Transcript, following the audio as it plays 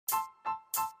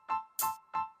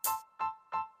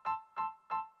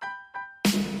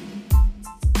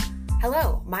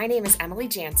Hello, my name is Emily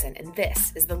Jansen, and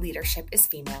this is the Leadership is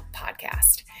Female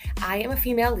podcast. I am a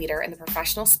female leader in the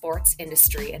professional sports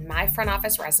industry, and my front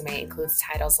office resume includes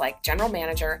titles like General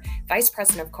Manager, Vice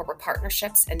President of Corporate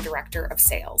Partnerships, and Director of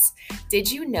Sales.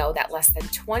 Did you know that less than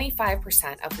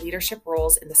 25% of leadership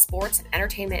roles in the sports and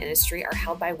entertainment industry are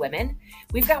held by women?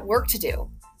 We've got work to do.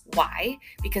 Why?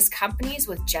 Because companies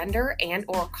with gender and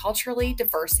or culturally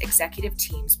diverse executive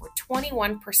teams were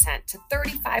 21% to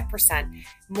 35%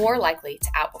 more likely to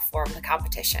outperform the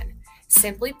competition.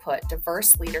 Simply put,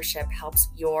 diverse leadership helps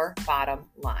your bottom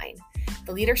line.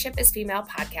 The Leadership is Female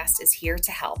podcast is here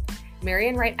to help.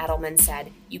 Marian Wright Edelman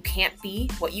said, "You can't be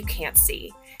what you can't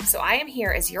see." So I am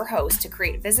here as your host to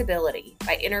create visibility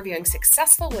by interviewing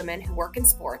successful women who work in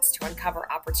sports to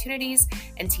uncover opportunities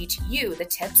and teach you the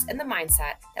tips and the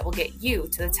mindset that will get you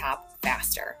to the top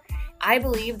faster. I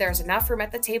believe there's enough room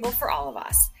at the table for all of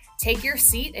us. Take your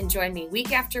seat and join me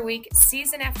week after week,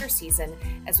 season after season,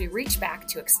 as we reach back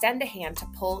to extend a hand to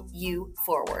pull you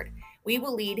forward. We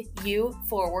will lead you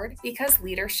forward because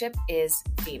leadership is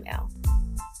female.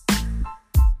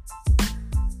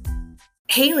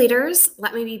 Hey leaders,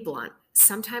 let me be blunt.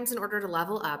 Sometimes in order to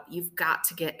level up, you've got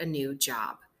to get a new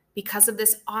job. Because of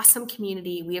this awesome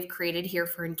community we have created here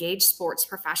for engaged sports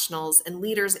professionals and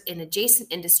leaders in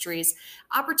adjacent industries,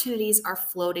 opportunities are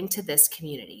floating to this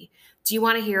community. Do you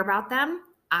want to hear about them?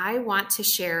 I want to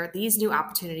share these new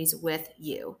opportunities with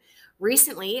you.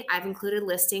 Recently, I've included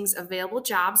listings of available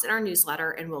jobs in our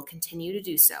newsletter and will continue to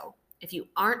do so. If you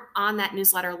aren't on that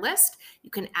newsletter list,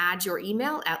 you can add your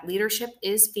email at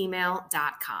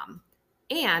leadershipisfemale.com.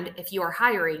 And if you are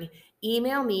hiring,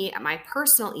 email me at my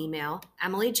personal email,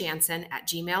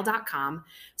 emilyjansen@gmail.com,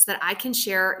 so that I can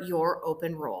share your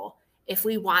open role. If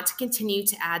we want to continue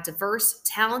to add diverse,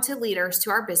 talented leaders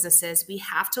to our businesses, we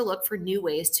have to look for new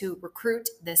ways to recruit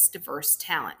this diverse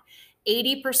talent.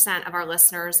 80% of our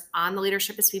listeners on the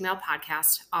Leadership is Female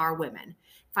podcast are women.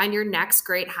 Find your next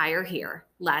great hire here.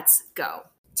 Let's go.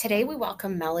 Today, we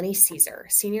welcome Melanie Caesar,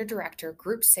 Senior Director,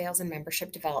 Group Sales and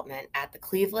Membership Development at the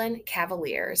Cleveland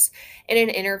Cavaliers, in an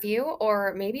interview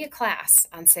or maybe a class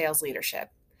on sales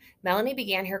leadership. Melanie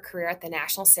began her career at the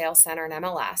National Sales Center in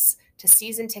MLS, to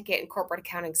season ticket and corporate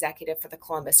account executive for the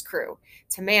Columbus Crew,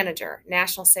 to manager,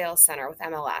 National Sales Center with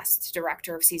MLS, to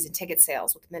director of season ticket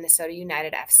sales with Minnesota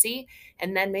United FC,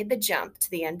 and then made the jump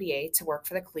to the NBA to work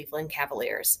for the Cleveland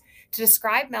Cavaliers. To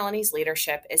describe Melanie's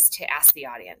leadership is to ask the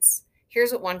audience.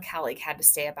 Here's what one colleague had to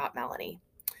say about Melanie.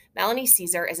 Melanie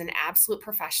Caesar is an absolute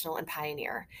professional and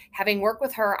pioneer. Having worked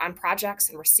with her on projects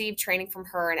and received training from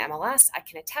her in MLS, I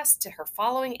can attest to her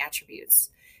following attributes: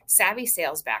 savvy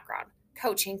sales background,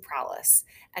 coaching prowess,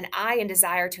 an eye and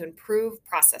desire to improve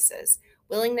processes,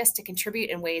 willingness to contribute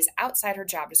in ways outside her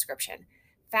job description,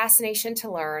 fascination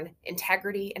to learn,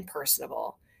 integrity, and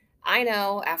personable. I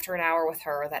know after an hour with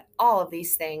her that all of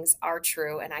these things are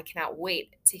true, and I cannot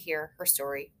wait to hear her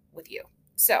story with you.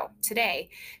 So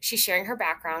today, she's sharing her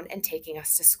background and taking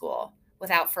us to school.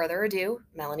 Without further ado,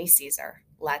 Melanie Caesar.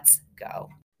 Let's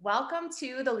go. Welcome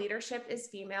to the Leadership is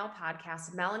Female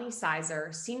podcast. Melanie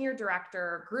Caesar, Senior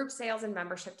Director, Group Sales and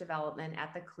Membership Development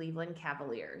at the Cleveland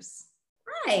Cavaliers.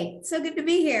 Hi, so good to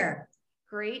be here.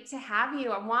 Great to have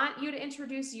you. I want you to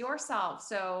introduce yourself.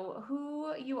 So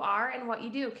who you are and what you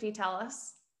do. Can you tell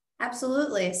us?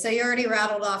 Absolutely. So you already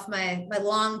rattled off my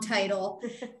long title.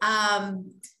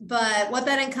 But what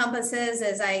that encompasses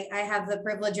is I have the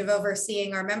privilege of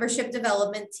overseeing our membership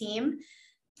development team.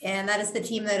 And that is the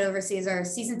team that oversees our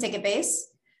season ticket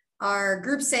base, our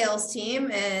group sales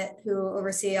team, who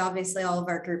oversee obviously all of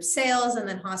our group sales, and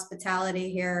then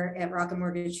hospitality here at Rocket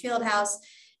Mortgage Fieldhouse.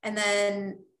 And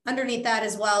then underneath that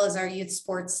as well is our youth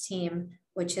sports team,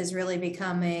 which has really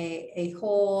become a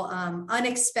whole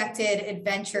unexpected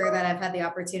adventure that I've had the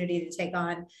opportunity to take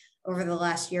on over the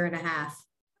last year and a half.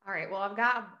 All right. Well, I've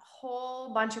got a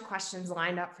whole bunch of questions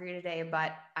lined up for you today,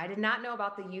 but I did not know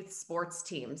about the youth sports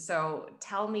team. So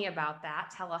tell me about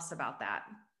that. Tell us about that.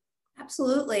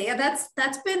 Absolutely. Yeah,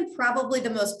 that's been probably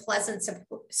the most pleasant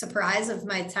surprise of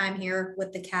my time here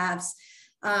with the Cavs.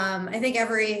 I think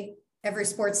every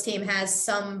sports team has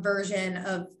some version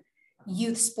of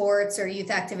youth sports or youth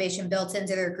activation built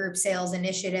into their group sales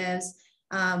initiatives.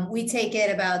 We take it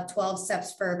about 12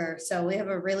 steps further. So we have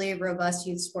a really robust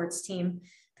youth sports team.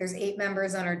 There's 8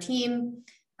 members on our team,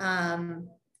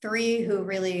 3 who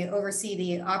really oversee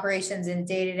the operations and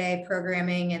day-to-day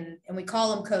programming, and we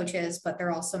call them coaches, but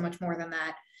they're also much more than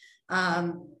that.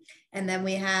 And then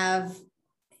we have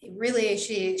really,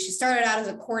 she started out as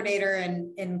a coordinator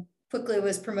and quickly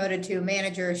was promoted to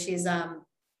manager. She's the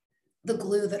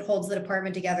glue that holds the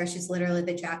department together. She's literally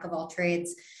the jack of all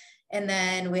trades. And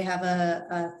then we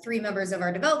have three members of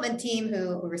our development team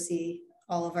who oversee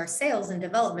all of our sales and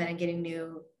development and getting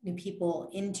new people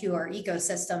into our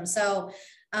ecosystem. So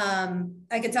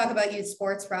I could talk about youth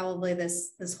sports probably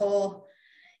this whole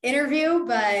interview,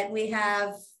 but we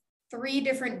have three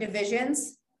different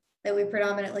divisions that we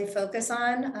predominantly focus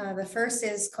on. The first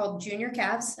is called Junior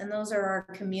Cavs, and those are our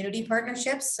community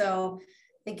partnerships. So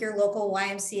I think your local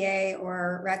YMCA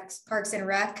or Parks and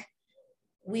Rec,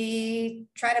 we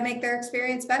try to make their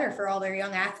experience better for all their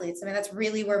young athletes. I mean, that's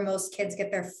really where most kids get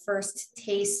their first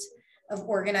taste of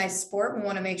organized sport. We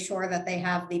want to make sure that they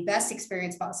have the best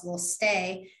experience possible,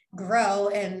 stay, grow,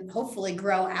 and hopefully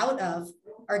grow out of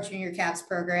our Junior Cavs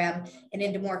program and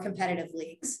into more competitive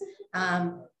leagues.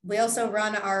 We also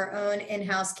run our own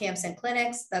in-house camps and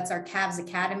clinics. That's our Cavs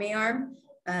Academy arm.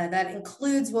 That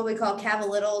includes what we call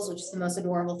Cavalittles, which is the most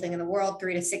adorable thing in the world,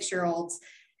 3 to 6 year olds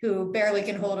who barely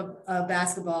can hold a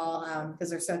basketball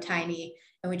because they're so tiny.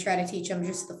 And we try to teach them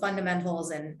just the fundamentals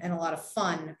and a lot of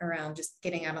fun around just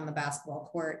getting out on the basketball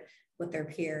court with their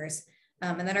peers.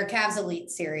 And then our Cavs Elite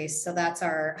series. So that's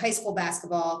our high school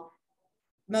basketball,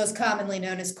 most commonly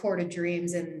known as Court of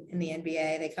Dreams in the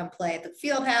NBA. They come play at the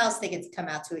field house. They get to come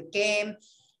out to a game,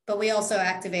 but we also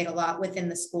activate a lot within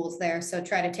the schools there. So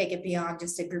try to take it beyond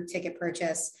just a group ticket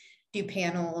purchase, do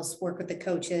panels, work with the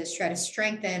coaches, try to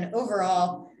strengthen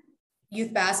overall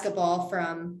youth basketball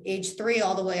from age 3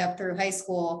 all the way up through high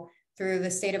school through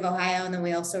the state of Ohio. And then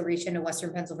we also reach into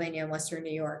Western Pennsylvania and Western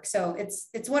New York. So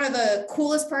it's one of the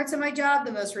coolest parts of my job,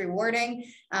 the most rewarding,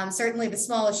 certainly the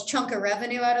smallest chunk of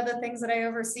revenue out of the things that I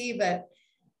oversee. But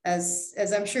as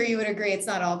I'm sure you would agree, it's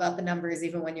not all about the numbers,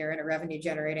 even when you're in a revenue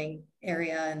generating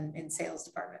area and in sales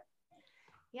department.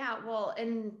 Yeah, well,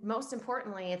 and most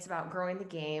importantly, it's about growing the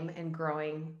game and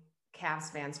growing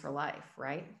Cavs fans for life,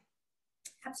 right?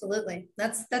 Absolutely.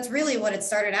 That's really what it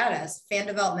started out as, fan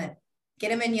development. Get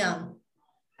them in young.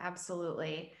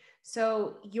 Absolutely.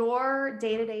 So your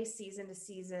day-to-day,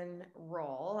 season-to-season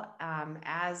role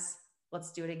as,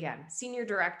 let's do it again, Senior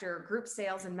Director, Group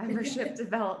Sales and Membership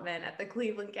Development at the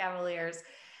Cleveland Cavaliers,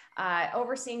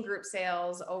 overseeing group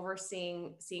sales,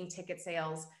 overseeing ticket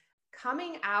sales.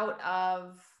 Coming out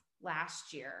of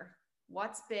last year,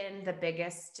 what's been the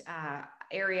biggest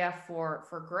area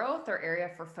for growth or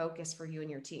area for focus for you and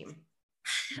your team?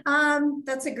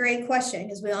 That's a great question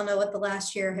because we all know what the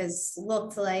last year has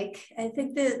looked like. I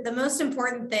think the most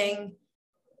important thing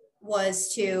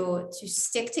was to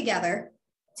stick together,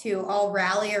 to all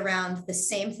rally around the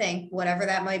same thing, whatever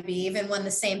that might be, even when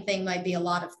the same thing might be a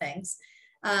lot of things.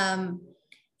 And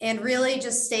really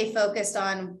just stay focused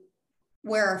on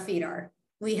where our feet are.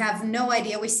 We have no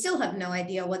idea. We still have no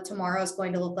idea what tomorrow is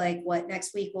going to look like, what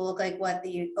next week will look like, what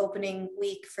the opening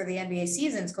week for the NBA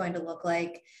season is going to look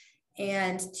like.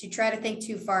 And to try to think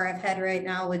too far ahead right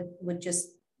now would just,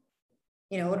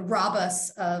 would rob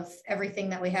us of everything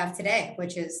that we have today,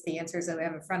 which is the answers that we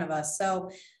have in front of us.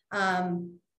 So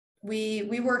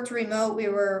we worked remote. We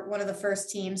were one of the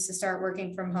first teams to start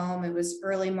working from home. It was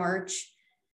early March,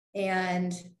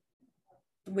 and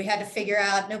we had to figure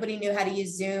out, nobody knew how to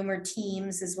use Zoom or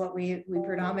Teams is what we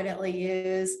predominantly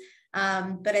use.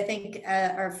 But I think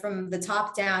from the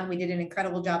top down, we did an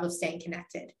incredible job of staying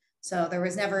connected. So there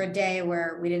was never a day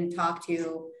where we didn't talk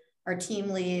to our team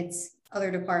leads, other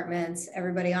departments,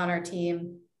 everybody on our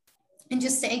team, and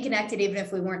just staying connected, even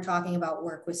if we weren't talking about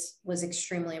work, was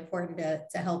extremely important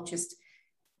to help just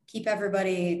keep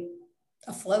everybody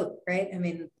afloat, right? I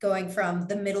mean, going from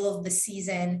the middle of the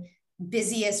season,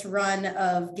 busiest run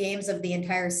of games of the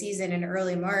entire season in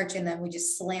early March, and then we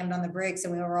just slammed on the brakes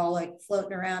and we were all like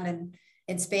floating around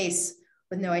in space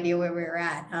with no idea where we were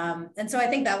at. And so I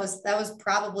think that was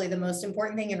probably the most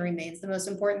important thing, and remains the most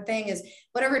important thing, is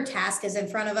whatever task is in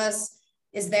front of us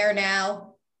is there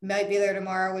now, might be there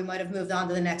tomorrow. We might've moved on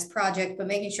to the next project, but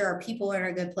making sure our people are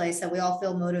in a good place, that we all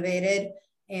feel motivated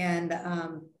and,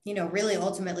 really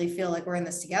ultimately feel like we're in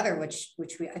this together, which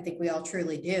I think we all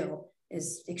truly do,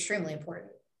 is extremely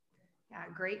important. Yeah,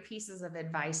 great pieces of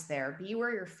advice there. Be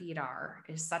where your feet are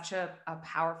is such a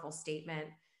powerful statement.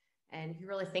 And if you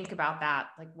really think about that,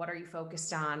 like, what are you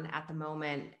focused on at the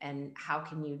moment, and how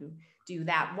can you do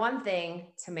that one thing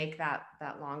to make that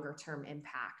longer term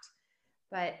impact?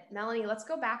 But Melanie, let's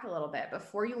go back a little bit.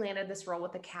 Before you landed this role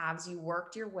with the Cavs, you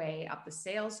worked your way up the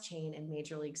sales chain in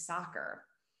Major League Soccer.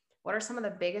 What are some of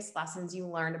the biggest lessons you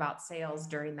learned about sales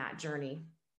during that journey?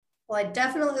 Well, I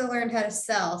definitely learned how to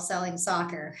selling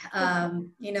soccer.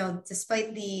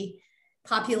 Despite the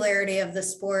popularity of the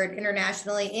sport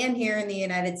internationally and here in the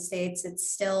United States, it's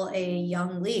still a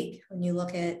young league when you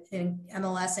look at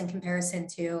MLS in comparison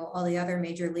to all the other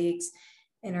major leagues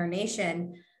in our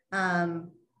nation.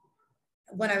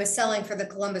 when I was selling for the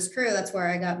Columbus Crew, that's where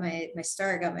I got my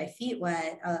start, got my feet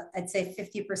wet. I'd say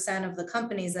 50% of the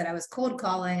companies that I was cold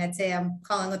calling, I'd say I'm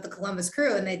calling with the Columbus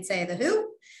Crew, and they'd say, the who?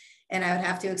 And I would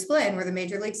have to explain we're the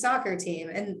Major League Soccer team.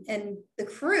 And the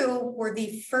Crew were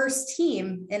the first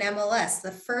team in MLS,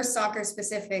 the first soccer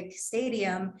specific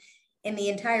stadium in the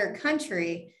entire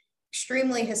country.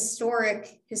 Extremely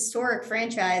historic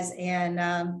franchise. And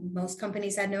most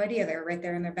companies had no idea they were right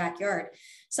there in their backyard.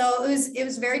 So it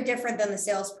was very different than the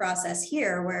sales process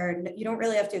here, where you don't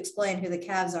really have to explain who the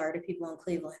Cavs are to people in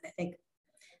Cleveland. I think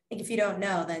if you don't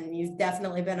know, then you've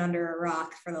definitely been under a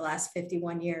rock for the last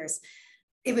 51 years.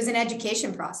 It was an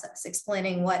education process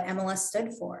explaining what MLS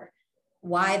stood for,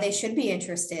 why they should be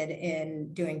interested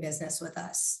in doing business with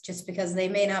us, just because they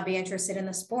may not be interested in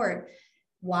the sport,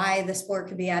 why the sport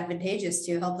could be advantageous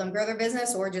to help them grow their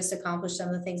business or just accomplish some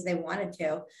of the things they wanted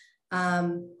to.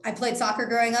 I played soccer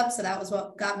growing up, so that was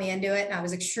what got me into it. And I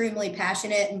was extremely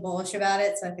passionate and bullish about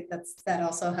it. So I think that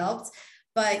also helped.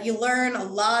 But you learn a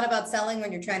lot about selling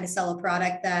when you're trying to sell a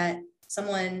product that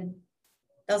someone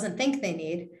doesn't think they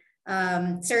need.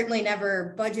 Certainly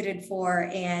never budgeted for,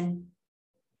 and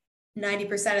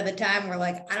 90% of the time we're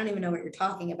like, I don't even know what you're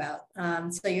talking about.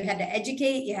 So you had to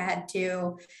educate, you had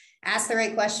to ask the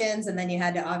right questions, and then you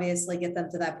had to obviously get them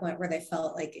to that point where they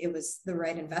felt like it was the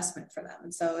right investment for them.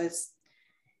 And so it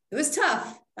was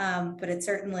tough, but it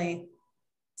certainly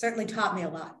taught me a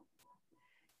lot.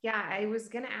 Yeah, I was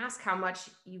going to ask how much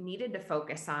you needed to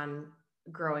focus on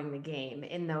growing the game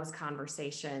in those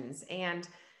conversations. And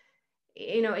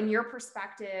in your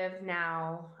perspective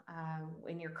now,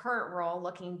 in your current role,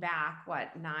 looking back,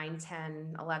 9,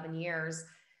 10, 11 years,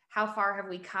 how far have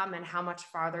we come and how much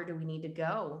farther do we need to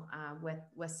go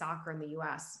with soccer in the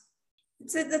US?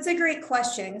 That's a great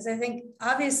question, because I think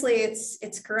obviously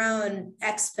it's grown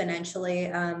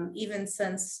exponentially, even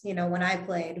since, when I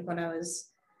played, when I was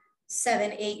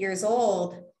 7, 8 years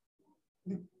old.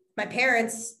 My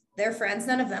parents, their friends,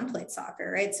 none of them played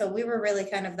soccer, right? So we were really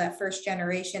kind of that first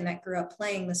generation that grew up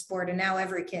playing the sport, and now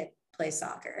every kid plays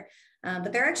soccer.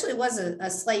 But there actually was a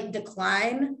slight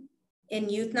decline in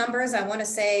youth numbers. I want to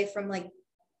say from like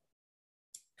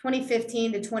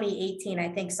 2015 to 2018, I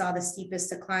think saw the steepest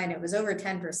decline. It was over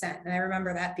 10%. And I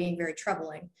remember that being very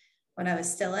troubling when I was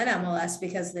still in MLS,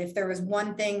 because if there was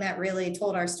one thing that really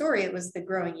told our story, it was the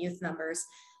growing youth numbers.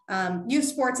 Youth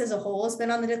sports as a whole has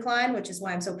been on the decline, which is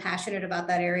why I'm so passionate about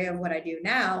that area of what I do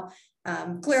now.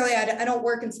 Clearly, I don't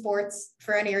work in sports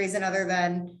for any reason other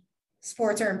than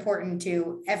sports are important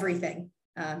to everything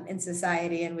in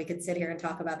society. And we could sit here and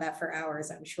talk about that for hours,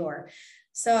 I'm sure.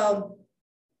 So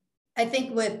I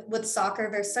think with soccer,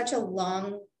 there's such a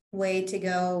long way to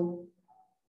go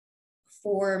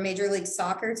for Major League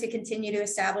Soccer to continue to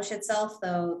establish itself,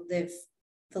 though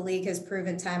the league has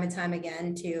proven time and time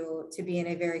again to be in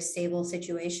a very stable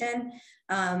situation.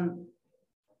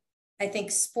 I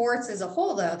think sports as a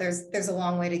whole, though, there's a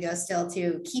long way to go still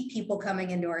to keep people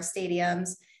coming into our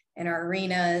stadiums and our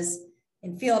arenas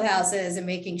and field houses, and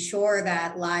making sure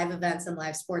that live events and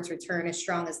live sports return as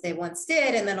strong as they once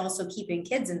did. And then also keeping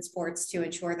kids in sports to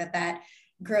ensure that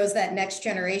grows that next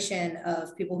generation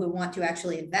of people who want to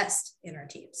actually invest in our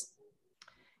teams.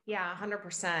 Yeah,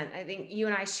 100%. I think you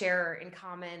and I share in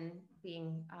common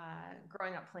being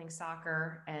growing up playing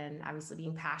soccer, and obviously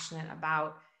being passionate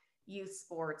about youth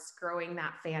sports, growing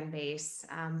that fan base.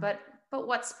 But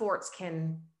what sports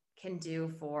can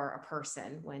do for a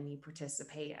person when you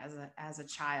participate as a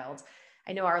child.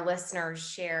 I know our listeners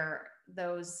share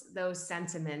those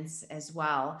sentiments as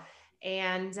well.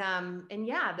 And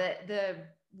yeah, the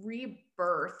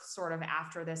rebirth sort of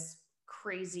after this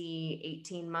crazy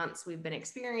 18 months we've been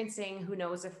experiencing, who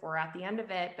knows if we're at the end of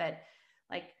it, but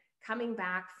like coming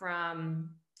back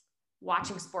from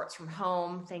watching sports from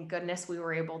home, thank goodness we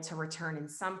were able to return in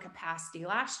some capacity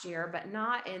last year, but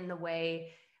not in the way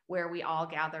where we all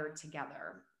gathered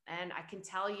together. And I can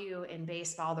tell you in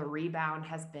baseball, the rebound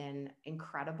has been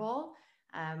incredible.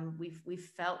 We've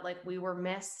felt like we were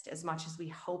missed as much as we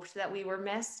hoped that we were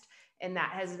missed. And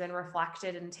that has been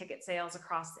reflected in ticket sales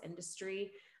across the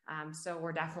industry. So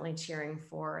we're definitely cheering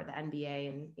for the NBA,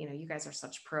 and you guys are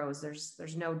such pros.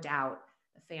 There's no doubt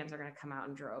the fans are going to come out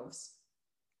in droves.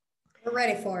 We're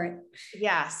ready for it.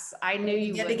 Yes, I knew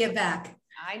you would. To give back.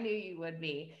 I knew you would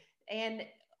be. And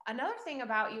another thing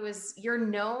about you is you're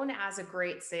known as a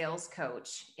great sales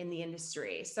coach in the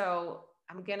industry. So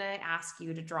I'm going to ask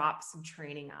you to drop some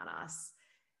training on us.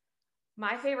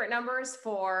 My favorite number is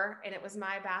 4, and it was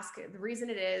my basket. The reason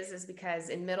it is because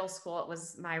in middle school, it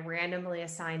was my randomly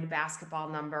assigned basketball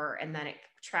number, and then it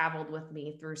traveled with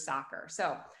me through soccer.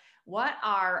 So What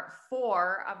are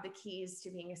 4 of the keys to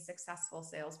being a successful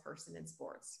salesperson in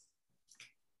sports?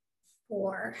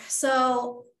 4.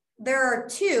 So there are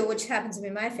 2, which happens to be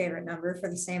my favorite number for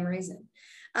the same reason,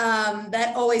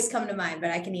 that always come to mind,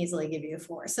 but I can easily give you a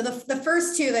 4. So the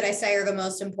first 2 that I say are the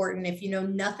most important if you know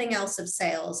nothing else of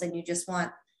sales and you just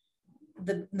want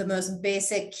the most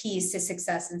basic keys to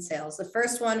success in sales. The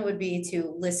first one would be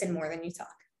to listen more than you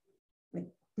talk.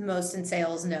 Most in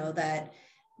sales know that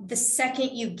the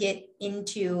second you get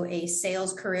into a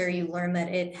sales career, you learn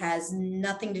that it has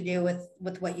nothing to do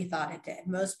with what you thought it did.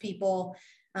 Most people,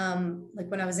 like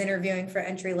when I was interviewing for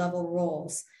entry-level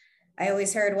roles, I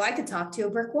always heard, well, I could talk to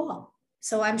a brick wall,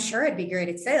 so I'm sure I'd be great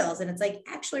at sales. And it's like,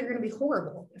 actually, you're going to be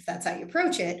horrible if that's how you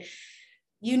approach it.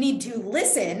 You need to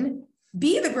listen,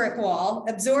 be the brick wall,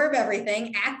 absorb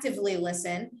everything, actively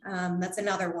listen. That's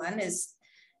another one, is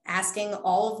asking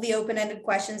all of the open-ended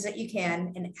questions that you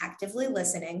can and actively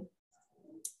listening.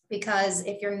 Because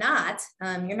if you're not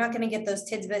going to get those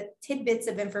tidbits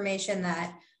of information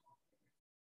that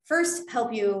first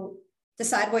help you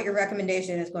decide what your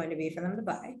recommendation is going to be for them to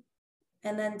buy.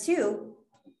 And then 2,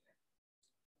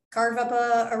 carve up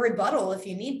a rebuttal if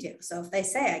you need to. So if they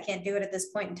say, I can't do it at this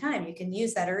point in time, you can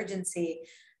use that urgency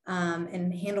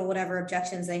and handle whatever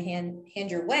objections they hand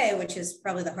your way, which is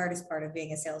probably the hardest part of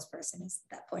being a salesperson, is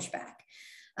that pushback.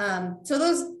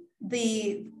 So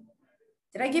did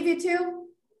I give you 2?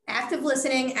 Active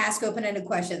listening, ask open-ended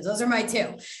questions. Those are my 2.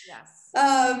 Yes.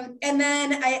 And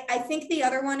then I think the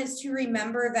other one is to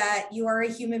remember that you are a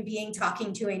human being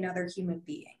talking to another human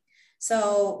being.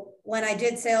 So when I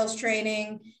did sales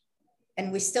training,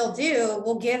 and we still do,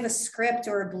 we'll give a script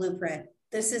or a blueprint.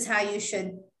 This is how you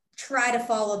should try to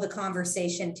follow the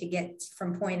conversation to get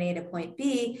from point A to point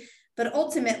B. But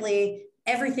ultimately,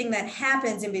 everything that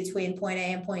happens in between point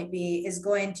A and point B is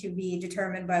going to be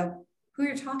determined by who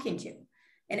you're talking to.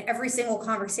 And every single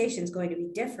conversation is going to be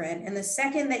different. And the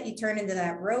second that you turn into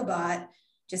that robot,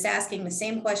 just asking the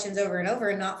same questions over and over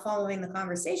and not following the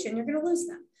conversation, you're going to lose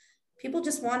them. People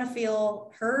just want to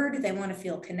feel heard. They want to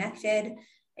feel connected.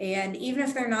 And even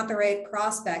if they're not the right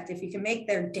prospect, if you can make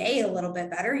their day a little bit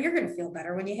better, you're going to feel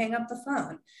better when you hang up the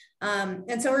phone.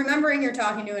 And so remembering you're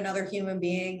talking to another human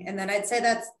being. And then I'd say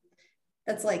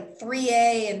that's like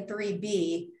 3A and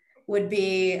 3B would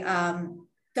be,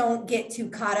 don't get too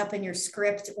caught up in your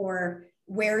script or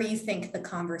where you think the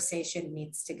conversation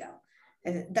needs to go.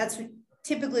 And that's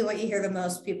typically what you hear the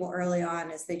most people early on,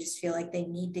 is they just feel like they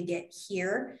need to get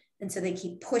here. And so they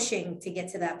keep pushing to get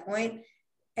to that point,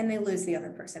 and they lose the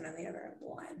other person on the other end of the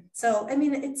line. So, I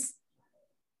mean, it's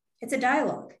a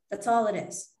dialogue. That's all it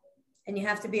is. And you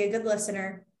have to be a good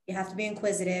listener. You have to be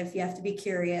inquisitive. You have to be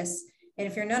curious. And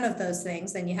if you're none of those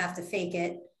things, then you have to fake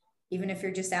it, even if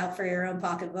you're just out for your own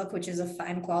pocketbook, which is a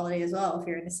fine quality as well if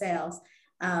you're into sales.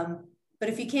 But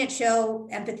if you can't show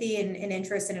empathy and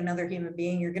interest in another human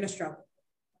being, you're going to struggle.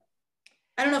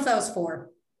 I don't know if that was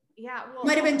 4. Yeah, well,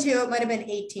 might have been 2. It might have been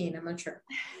 18. I'm not sure.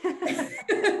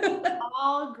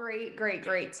 All great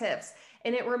tips.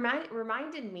 And it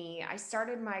reminded me, I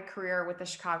started my career with the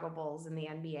Chicago Bulls in the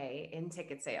NBA in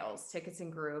ticket sales, tickets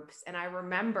and groups. And I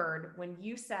remembered when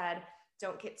you said,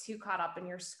 don't get too caught up in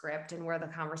your script and where the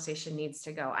conversation needs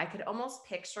to go. I could almost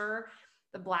picture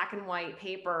the black and white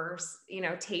papers,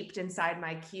 taped inside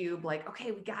my cube, like,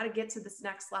 okay, we got to get to this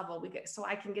next level. So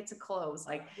I can get to close,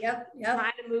 like yep.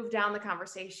 trying to move down the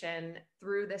conversation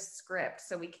through this script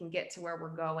so we can get to where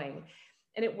we're going.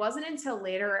 And it wasn't until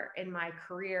later in my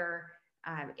career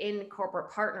in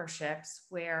corporate partnerships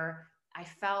where I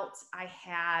felt I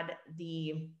had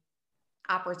the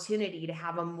opportunity to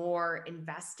have a more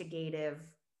investigative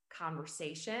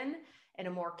conversation and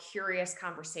a more curious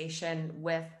conversation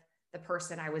with the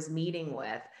person I was meeting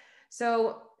with.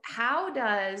 So how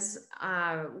does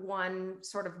one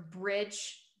sort of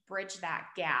bridge that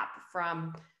gap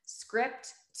from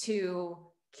script to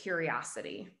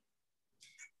curiosity?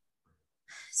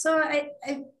 So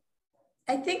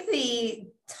I think the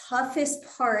toughest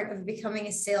part of becoming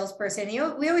a salesperson,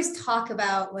 we always talk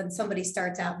about when somebody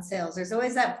starts out in sales, there's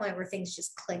always that point where things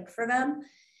just click for them.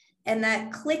 And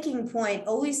that clicking point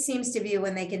always seems to be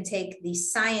when they can take the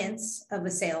science of a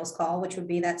sales call, which would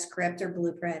be that script or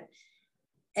blueprint,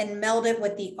 and meld it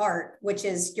with the art, which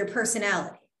is your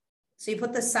personality. So you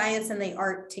put the science and the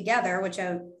art together, which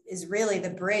is really the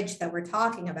bridge that we're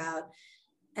talking about.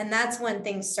 And that's when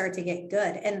things start to get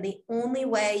good. And the only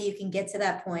way you can get to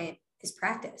that point is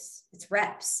practice. It's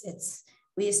reps.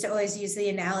 We used to always use the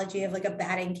analogy of like a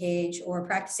batting cage or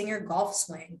practicing your golf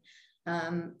swing.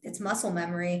 It's muscle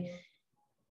memory.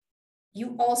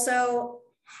 You also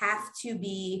have to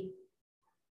be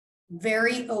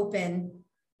very open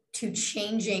to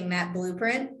changing that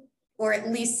blueprint, or at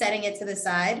least setting it to the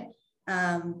side,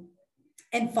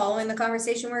 and following the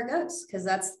conversation where it goes, because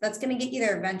that's going to get you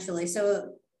there eventually.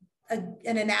 So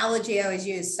an analogy I always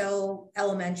use, so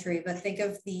elementary, but think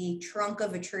of the trunk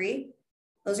of a tree.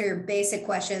 Those are your basic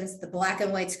questions, the black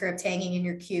and white script hanging in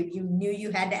your cube. You knew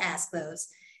you had to ask those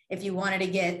if you wanted to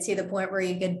get to the point where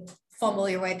you could fumble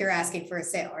your way through asking for a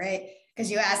sale, right?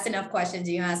 Because you asked enough questions.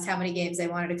 You asked how many games they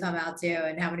wanted to come out to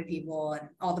and how many people and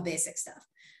all the basic stuff.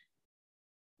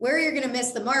 Where you're going to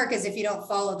miss the mark is if you don't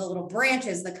follow the little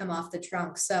branches that come off the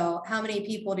trunk. So how many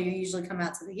people do you usually come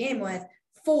out to the game with?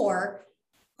 4.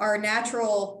 Our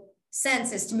natural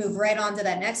sense is to move right on to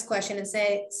that next question and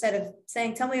say, instead of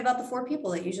saying, tell me about the 4 people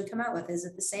that you usually come out with. Is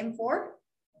it the same 4?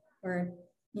 Or,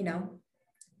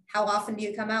 how often do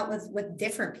you come out with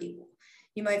different people?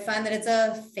 You might find that it's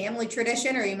a family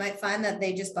tradition, or you might find that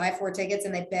they just buy 4 tickets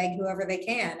and they beg whoever they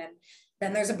can. And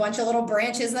then there's a bunch of little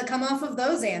branches that come off of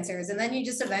those answers. And then you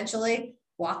just eventually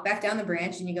walk back down the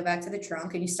branch and you go back to the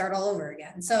trunk and you start all over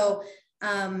again. So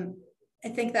I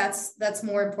think that's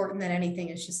more important than anything,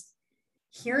 is just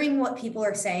hearing what people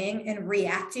are saying and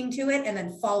reacting to it, and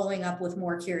then following up with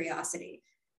more curiosity.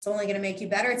 It's only going to make you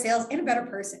better at sales and a better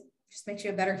person. It just makes you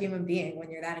a better human being when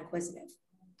you're that inquisitive.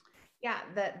 Yeah,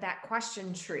 that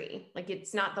question tree, like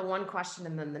it's not the one question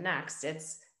and then the next,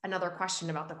 it's another question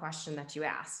about the question that you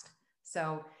asked.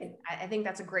 So I think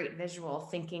that's a great visual,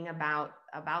 thinking about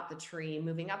the tree,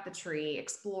 moving up the tree,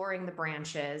 exploring the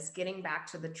branches, getting back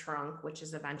to the trunk, which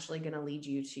is eventually going to lead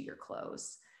you to your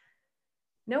close.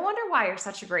 No wonder why you're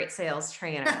such a great sales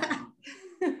trainer.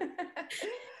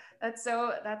 That's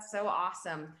so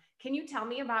awesome. Can you tell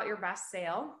me about your best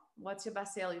sale? What's your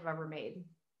best sale you've ever made?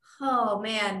 Oh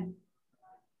man.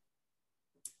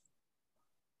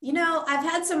 I've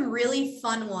had some really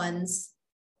fun ones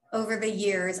over the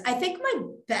years. I think my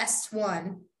best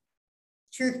one,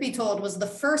 truth be told, was the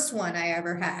first one I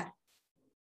ever had,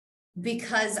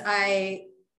 because I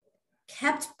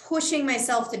kept pushing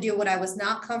myself to do what I was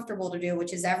not comfortable to do,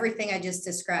 which is everything I just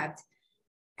described,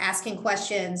 asking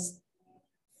questions,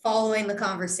 following the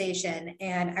conversation.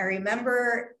 And I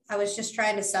remember I was just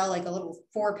trying to sell like a little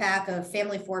 4-pack of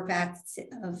family 4-pack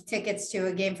of tickets to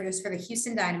a game for the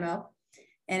Houston Dynamo.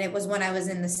 And it was when I was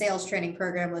in the sales training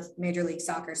program with Major League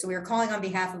Soccer. So we were calling on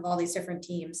behalf of all these different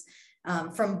teams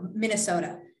from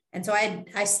Minnesota. And so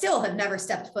I still have never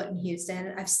stepped foot in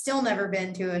Houston. I've still never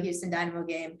been to a Houston Dynamo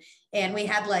game. And we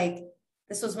had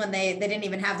this was when they didn't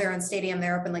even have their own stadium.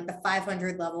 They're up in like the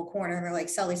 500 level corner. And they're like,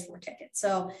 sell these 4 tickets.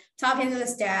 So talking to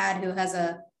this dad who has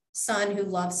a son who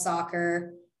loves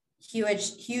soccer,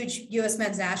 huge U.S.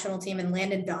 men's national team and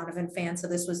Landon Donovan fan. So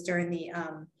this was during the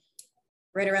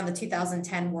right around the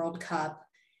 2010 World Cup.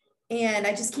 And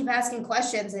I just keep asking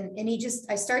questions, and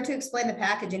I start to explain the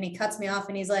package, and he cuts me off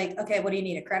and he's like, okay, what do you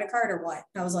need, a credit card or what?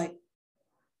 And I was like,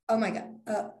 oh my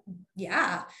God.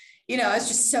 Yeah. I was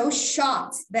just so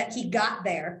shocked that he got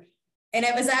there. And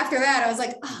it was after that, I was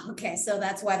like, oh, okay. So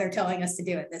that's why they're telling us to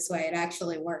do it this way. It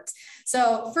actually works.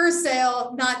 So first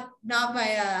sale, not my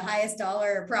highest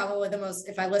dollar, probably the most,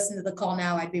 if I listened to the call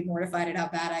now, I'd be mortified at how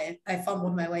bad I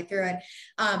fumbled my way through it.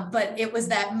 But it was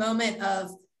that moment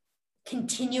of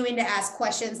continuing to ask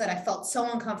questions that I felt so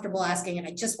uncomfortable asking. And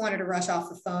I just wanted to rush off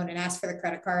the phone and ask for the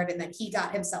credit card. And then he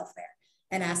got himself there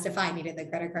and asked if I needed the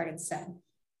credit card instead.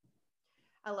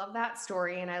 I love that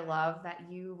story. And I love that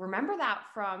you remember that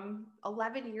from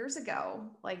 11 years ago.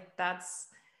 Like that's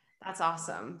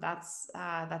awesome. That's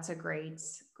a great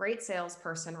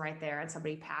salesperson right there, and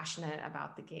somebody passionate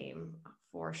about the game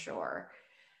for sure.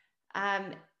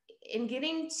 In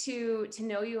getting to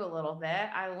know you a little bit,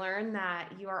 I learned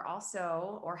that you are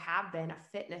also, or have been, a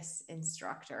fitness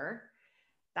instructor.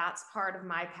 That's part of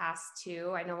my past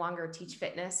too. I no longer teach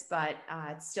fitness, but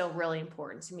it's still really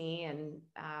important to me and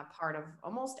part of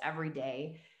almost every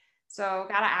day. So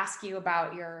got to ask you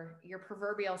about your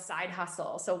proverbial side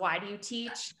hustle. So why do you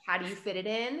teach? How do you fit it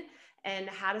in? And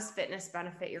how does fitness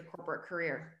benefit your corporate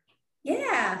career?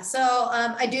 Yeah, so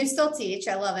I do still teach.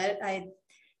 I love it.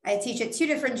 I teach at 2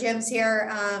 different gyms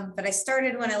here, but I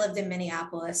started when I lived in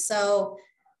Minneapolis. So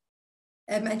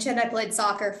I mentioned I played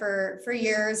soccer for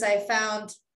years. I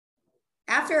found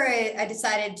after I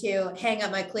decided to hang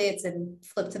up my cleats and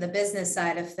flip to the business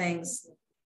side of things,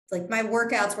 like my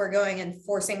workouts were going and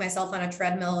forcing myself on a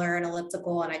treadmill or an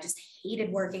elliptical, and I just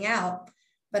hated working out,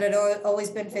 but I'd always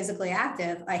been physically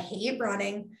active. I hate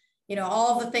running,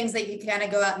 all of the things that you kind of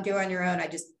go out and do on your own.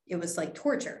 It was like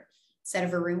torture instead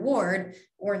of a reward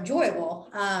or enjoyable.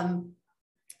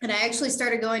 And I actually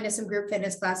started going to some group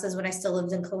fitness classes when I still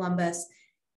lived in Columbus.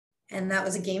 And that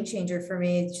was a game changer for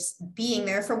me, just being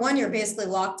there. For one, you're basically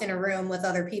locked in a room with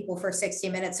other people for 60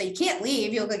 minutes. So you can't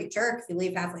leave. You look like a jerk if you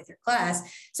leave halfway through class.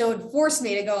 So it forced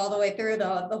me to go all the way through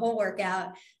the whole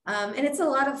workout. And it's a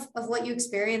lot of what you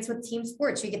experience with team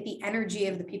sports. You get the energy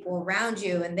of the people around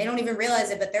you, and they don't even realize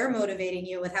it, but they're motivating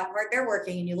you with how hard they're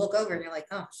working. And you look over and you're like,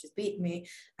 oh, she's beating me.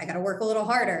 I got to work a little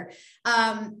harder.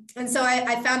 And so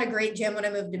I found a great gym when I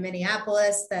moved to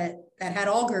Minneapolis that had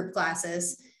all group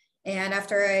classes. And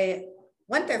after I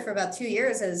went there for about 2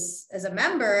 years as a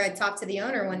member, I talked to the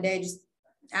owner one day, just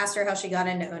asked her how she got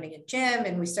into owning a gym.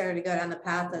 And we started to go down the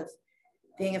path of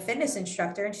being a fitness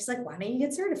instructor. And she's like, why don't you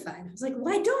get certified? I was like,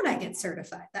 why don't I get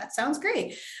certified? That sounds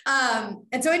great.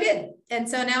 And so I did. And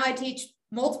so now I teach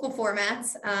multiple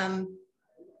formats.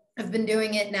 I've been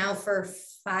doing it now for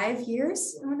 5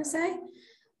 years, I want to say.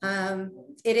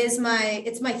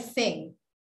 It's my thing.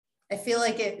 I feel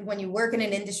like when you work in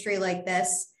an industry like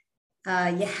this,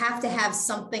 you have to have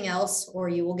something else or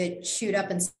you will get chewed up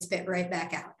and spit right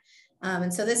back out.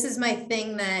 And so this is my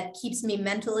thing that keeps me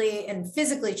mentally and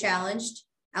physically challenged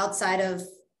outside of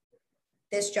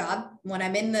this job. When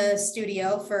I'm in the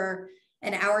studio for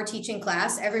an hour teaching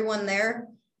class, everyone there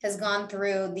has gone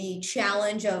through the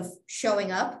challenge of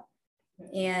showing up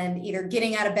and either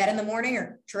getting out of bed in the morning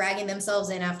or dragging themselves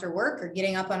in after work or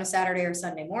getting up on a Saturday or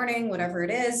Sunday morning, whatever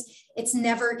it is. It's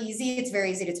never easy. It's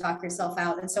very easy to talk yourself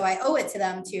out. And so I owe it to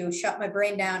them to shut my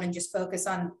brain down and just focus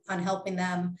on helping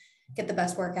them get the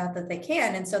best workout that they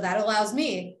can. And so that allows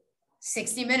me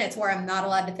 60 minutes where I'm not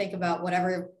allowed to think about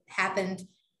whatever happened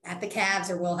at the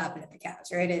Cavs or will happen at the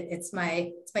Cavs, right? It's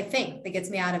my thing that gets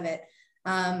me out of it.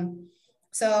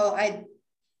 So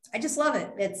I just love it.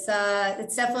 It's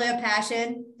definitely a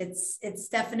passion. It's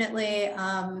definitely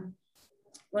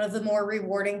one of the more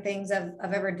rewarding things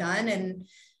I've ever done. And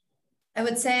I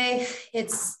would say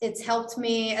it's helped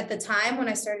me at the time when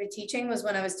I started teaching was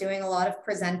when I was doing a lot of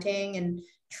presenting and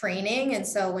training. And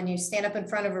so when you stand up in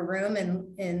front of a room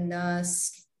in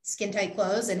skin tight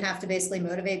clothes and have to basically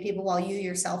motivate people while you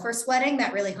yourself are sweating,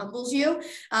 that really humbles you.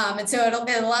 And so it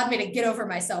allowed me to get over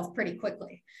myself pretty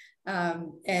quickly.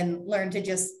 And learn to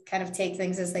just kind of take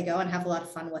things as they go and have a lot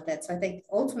of fun with it. So I think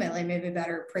ultimately maybe a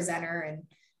better presenter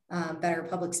and better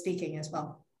public speaking as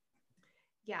well.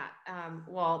 Yeah.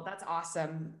 Well, that's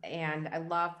awesome. And I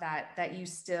love that you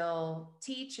still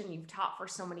teach and you've taught for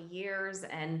so many years,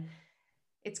 and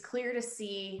it's clear to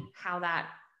see how that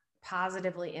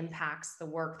positively impacts the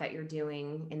work that you're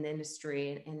doing in the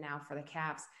industry and now for the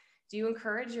Cavs. Do you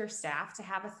encourage your staff to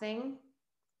have a thing?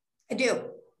 I do.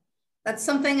 That's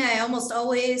something I almost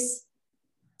always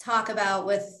talk about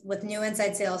with new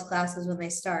inside sales classes when they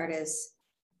start is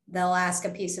they'll ask a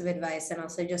piece of advice and I'll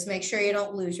say, just make sure you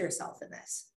don't lose yourself in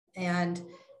this. And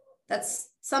that's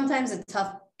sometimes a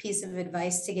tough piece of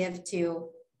advice to give to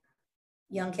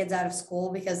young kids out of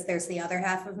school, because there's the other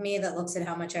half of me that looks at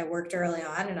how much I worked early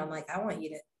on. And I'm like, I want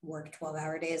you to work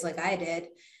 12-hour days like I did.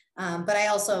 But I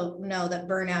also know that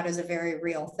burnout is a very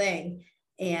real thing.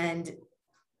 And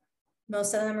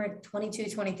most of them are 22,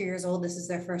 23 years old. This is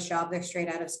their first job. They're straight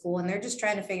out of school and they're just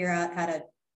trying to figure out how to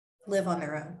live on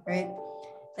their own, right?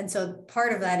 And so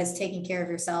part of that is taking care of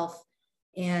yourself.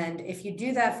 And if you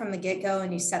do that from the get-go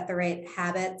and you set the right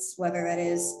habits, whether that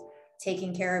is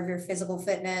taking care of your physical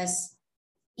fitness,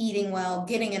 eating well,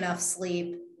 getting enough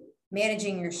sleep,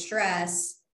 managing your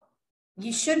stress,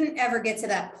 you shouldn't ever get to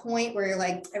that point where you're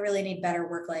like, I really need better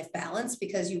work-life balance,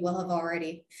 because you will have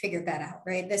already figured that out,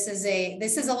 right? This is a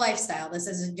lifestyle. This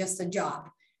isn't just a job.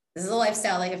 This is a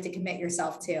lifestyle that you have to commit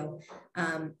yourself to.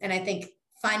 And I think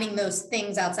finding those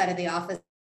things outside of the office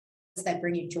that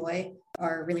bring you joy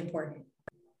are really important.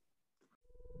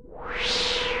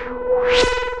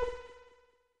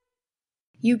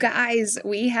 You guys,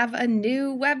 we have a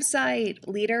new website,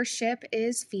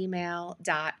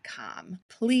 leadershipisfemale.com.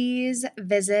 Please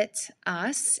visit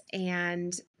us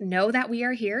and know that we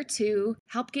are here to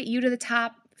help get you to the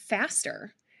top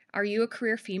faster. Are you a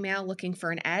career female looking for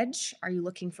an edge? Are you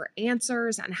looking for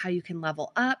answers on how you can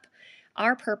level up?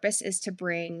 Our purpose is to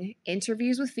bring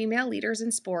interviews with female leaders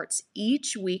in sports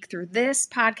each week through this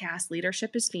podcast,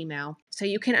 Leadership is Female, so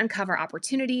you can uncover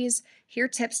opportunities, hear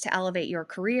tips to elevate your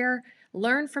career,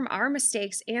 learn from our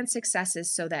mistakes and successes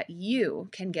so that you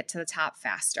can get to the top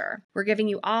faster. We're giving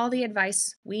you all the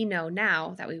advice we know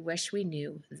now that we wish we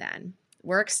knew then.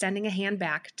 We're extending a hand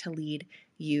back to lead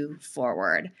you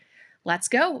forward. Let's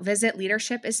go. Visit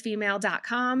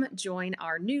leadershipisfemale.com, join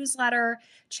our newsletter,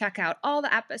 check out all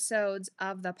the episodes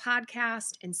of the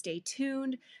podcast, and stay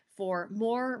tuned for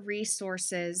more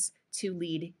resources to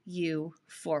lead you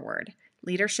forward.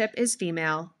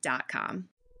 Leadershipisfemale.com.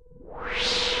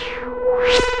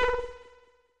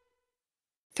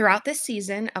 Throughout this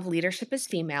season of Leadership is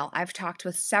Female, I've talked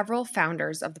with several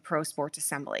founders of the Pro Sports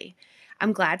Assembly.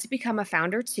 I'm glad to become a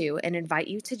founder too and invite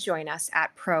you to join us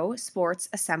at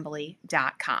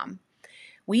prosportsassembly.com.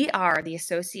 We are the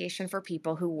association for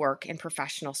people who work in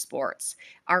professional sports.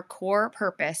 Our core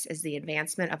purpose is the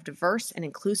advancement of diverse and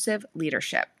inclusive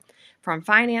leadership. From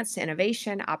finance to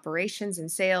innovation, operations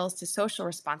and sales to social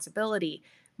responsibility,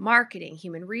 marketing,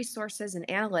 human resources, and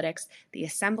analytics, the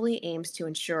Assembly aims to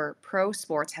ensure pro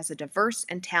sports has a diverse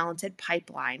and talented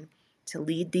pipeline to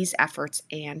lead these efforts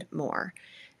and more.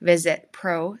 Visit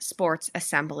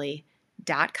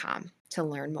prosportsassembly.com to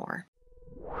learn more.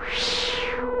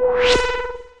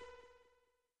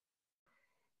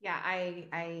 Yeah,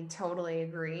 I totally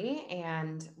agree.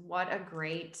 And what a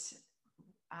great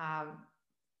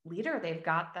leader they've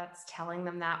got that's telling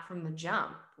them that from the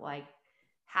jump. Like,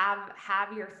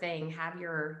 have your thing,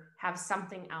 have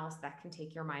something else that can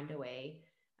take your mind away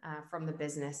from the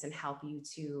business and help you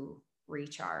to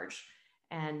recharge.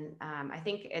 And I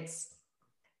think it's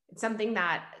something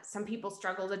that some people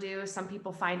struggle to do. Some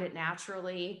people find it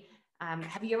naturally.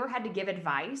 Have you ever had to give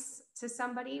advice to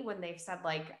somebody when they've said,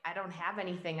 like, I don't have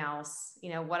anything else,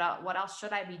 what else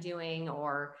should I be doing?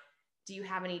 Or do you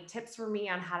have any tips for me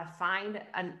on how to find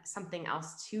something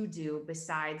else to do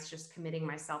besides just committing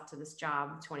myself to this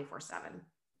job 24/7?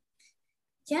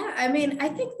 Yeah, I mean, I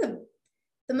think the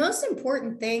most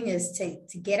important thing is to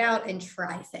get out and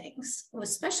try things,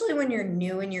 especially when you're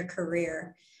new in your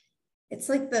career. It's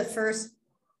like the first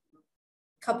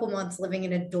couple months living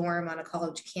in a dorm on a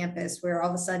college campus where all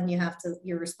of a sudden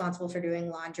you're responsible for doing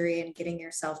laundry and getting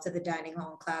yourself to the dining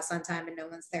hall class on time and no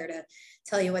one's there to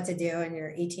tell you what to do, and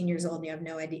you're 18 years old and you have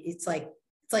no idea. It's like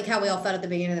how we all felt at the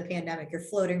beginning of the pandemic. You're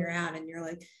floating around and you're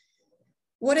like,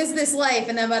 what is this life?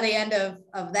 And then by the end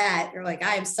of that, you're like,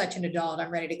 I am such an adult.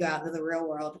 I'm ready to go out into the real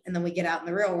world. And then we get out in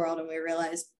the real world and we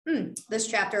realize, this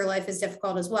chapter of life is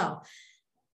difficult as well.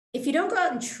 If you don't go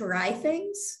out and try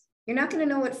things, you're not going to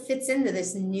know what fits into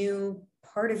this new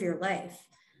part of your life.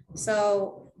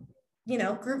 So,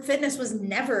 group fitness was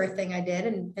never a thing I did.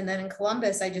 And then in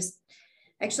Columbus, I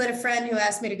actually had a friend who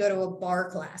asked me to go to a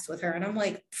bar class with her. And I'm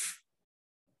like,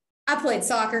 I played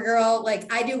soccer, girl.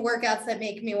 Like, I do workouts that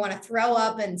make me want to throw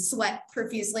up and sweat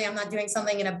profusely. I'm not doing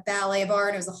something in a ballet bar.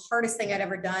 And it was the hardest thing I'd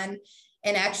ever done.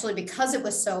 And actually, because it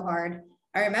was so hard,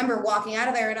 I remember walking out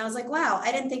of there and I was like, wow,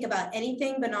 I didn't think about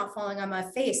anything but not falling on my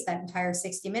face that entire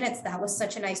 60 minutes. That was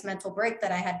such a nice mental break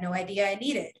that I had no idea I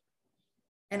needed.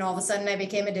 And all of a sudden I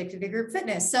became addicted to group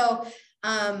fitness. So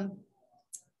the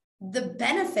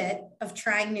benefit of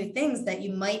trying new things that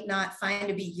you might not find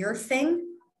to be your thing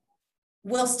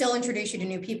will still introduce you to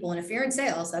new people. And if you're in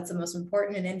sales, that's the most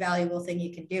important and invaluable thing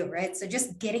you can do, right? So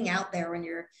just getting out there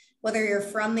whether you're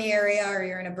from the area or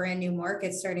you're in a brand new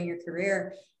market starting your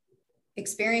career,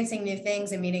 experiencing new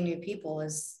things and meeting new people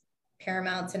is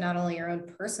paramount to not only your own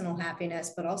personal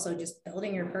happiness, but also just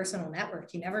building your personal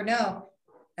network. You never know.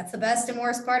 That's the best and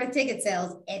worst part of ticket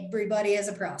sales. Everybody is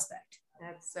a prospect.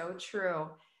 That's so true.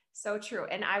 So true.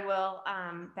 And I will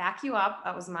back you up.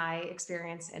 That was my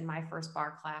experience in my first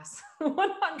bar class.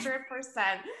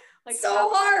 100%. Like,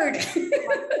 so hard.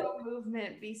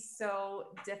 Movement be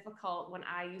so difficult when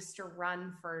I used to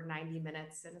run for 90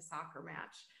 minutes in a soccer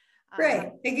match.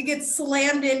 Right. It could get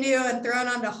slammed into you and thrown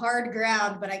onto hard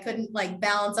ground, but I couldn't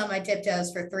balance on my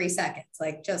tiptoes for 3 seconds.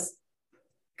 Just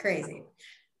crazy.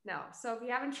 No. So if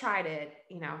you haven't tried it,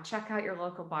 check out your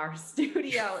local bar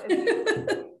studio.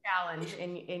 It's a challenge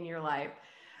in your life.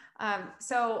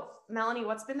 So Melanie,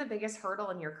 what's been the biggest hurdle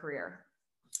in your career?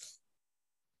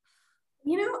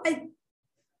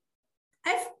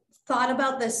 I've thought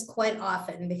about this quite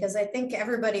often because I think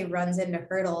everybody runs into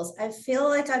hurdles. I feel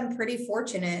like I'm pretty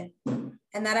fortunate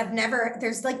and that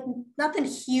there's nothing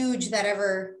huge that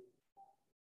ever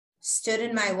stood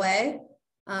in my way.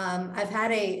 I've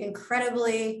had a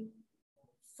incredibly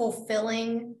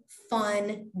fulfilling,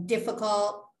 fun,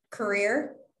 difficult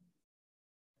career.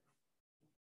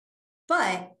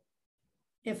 But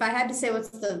if I had to say what's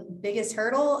the biggest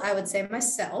hurdle, I would say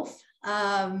myself.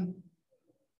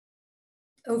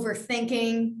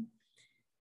 Overthinking,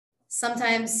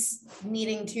 sometimes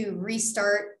needing to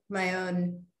restart my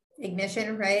own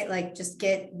ignition, right? Just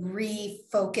get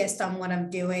refocused on what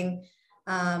I'm doing.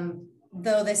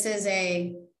 Though this is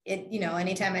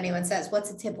anytime anyone says, what's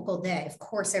a typical day? Of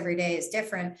course, every day is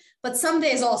different, but some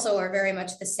days also are very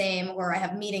much the same, or I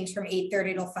have meetings from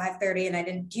 8:30 till 5:30 and I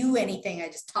didn't do anything. I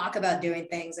just talk about doing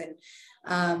things. And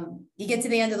you get to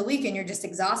the end of the week and you're just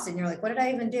exhausted and you're like, what did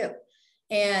I even do?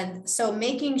 And so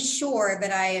making sure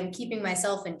that I am keeping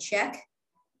myself in check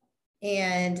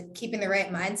and keeping the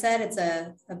right mindset, it's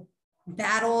a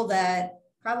battle that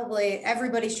probably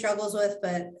everybody struggles with,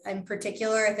 but in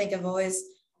particular, I think I've always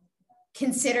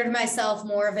considered myself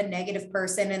more of a negative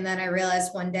person. And then I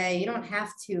realized one day you don't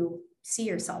have to see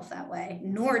yourself that way,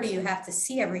 nor do you have to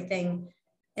see everything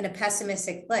in a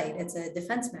pessimistic light. It's a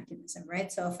defense mechanism,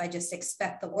 right? So if I just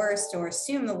expect the worst or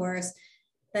assume the worst,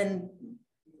 then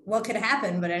what could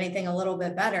happen but anything a little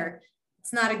bit better?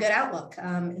 It's not a good outlook.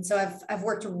 And so I've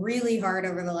worked really hard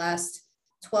over the last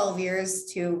 12 years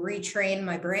to retrain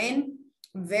my brain.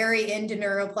 I'm very into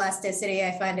neuroplasticity.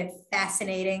 I find it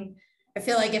fascinating. I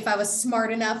feel like if I was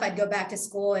smart enough, I'd go back to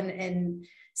school and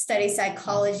study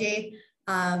psychology.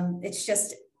 It's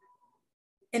just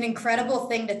an incredible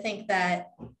thing to think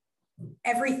that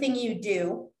everything you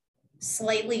do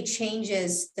slightly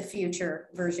changes the future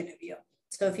version of you.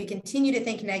 So if you continue to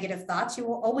think negative thoughts, you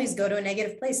will always go to a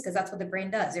negative place because that's what the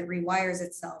brain does. It rewires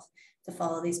itself to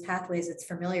follow these pathways it's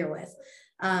familiar with.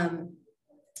 And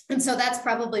so that's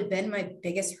probably been my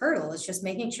biggest hurdle, is just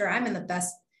making sure I'm in the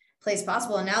best place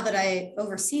possible. And now that I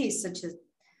oversee such a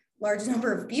large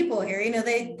number of people here, you know,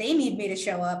 they need me to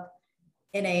show up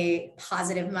in a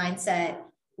positive mindset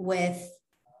with,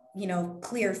 you know,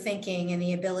 clear thinking and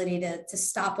the ability to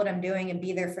stop what I'm doing and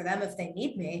be there for them if they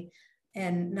need me,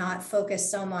 and not focus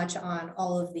so much on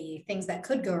all of the things that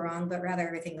could go wrong, but rather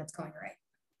everything that's going right.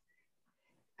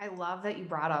 I love that you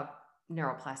brought up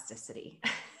neuroplasticity.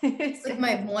 It's like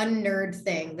my one nerd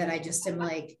thing that I just am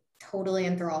like totally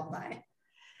enthralled by.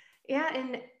 Yeah.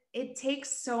 And it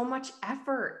takes so much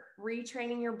effort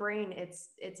retraining your brain.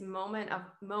 It's moment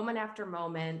after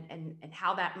moment, and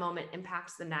how that moment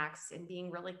impacts the next, and being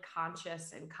really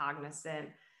conscious and cognizant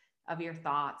of your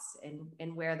thoughts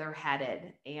and where they're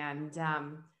headed. And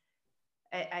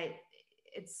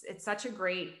it's such a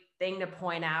great thing to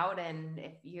point out. And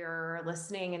if you're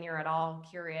listening and you're at all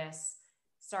curious,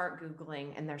 start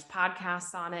Googling, and there's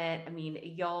podcasts on it. I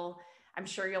mean, I'm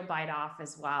sure you'll bite off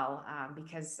as well.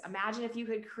 Because imagine if you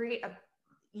could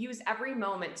use every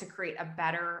moment to create a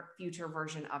better future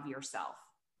version of yourself,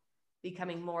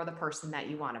 becoming more the person that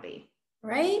you want to be.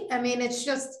 Right? I mean, it's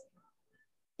just,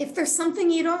 if there's something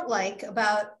you don't like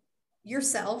about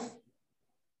yourself,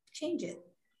 change it.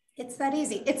 It's that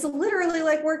easy. It's literally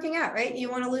like working out, right? You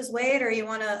want to lose weight, or you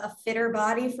want a fitter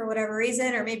body for whatever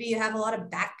reason, or maybe you have a lot of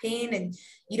back pain and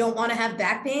you don't want to have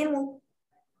back pain. Well,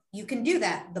 you can do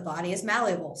that. The body is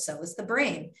malleable. So is the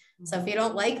brain. So if you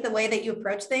don't like the way that you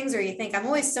approach things, or you think I'm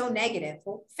always so negative,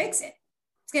 well, fix it.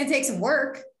 It's going to take some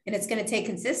work and it's going to take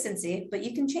consistency, but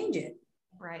you can change it.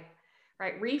 Right.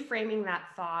 Reframing that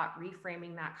thought,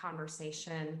 reframing that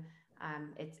conversation.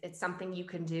 It's something you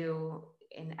can do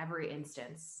in every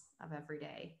instance of every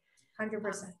day.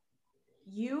 100%.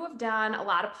 You have done a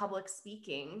lot of public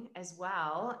speaking as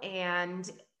well. And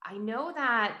I know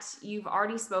that you've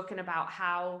already spoken about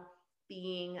how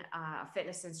being a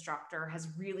fitness instructor has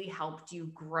really helped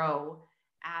you grow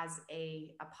as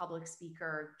a public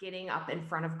speaker, getting up in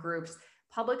front of groups.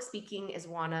 Public speaking is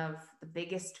one of the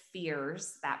biggest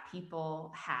fears that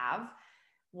people have.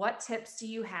 What tips do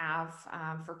you have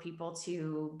for people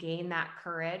to gain that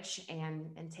courage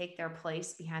and take their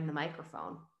place behind the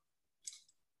microphone?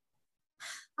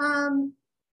 I'm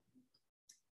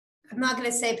not going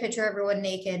to say picture everyone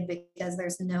naked, because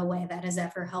there's no way that has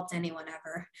ever helped anyone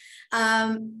ever.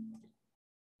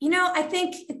 You know, I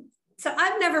think, so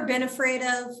I've never been afraid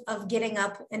of getting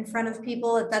up in front of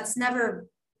people. That's never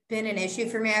been an issue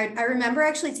for me. I remember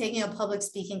actually taking a public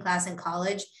speaking class in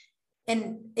college,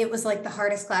 and it was like the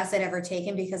hardest class I'd ever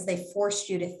taken because they forced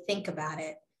you to think about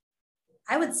it.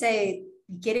 I would say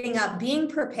getting up, being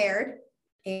prepared,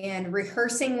 and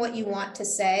rehearsing what you want to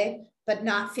say, but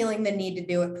not feeling the need to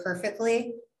do it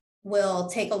perfectly, will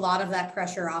take a lot of that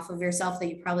pressure off of yourself that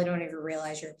you probably don't even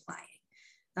realize you're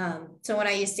applying. So when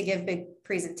I used to give big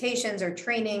presentations or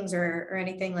trainings or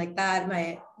anything like that,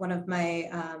 one of my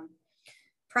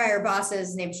prior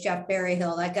bosses, named Jeff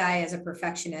Berryhill, that guy is a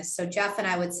perfectionist. So Jeff and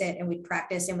I would sit and we'd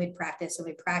practice and we'd practice and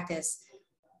we'd practice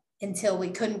until we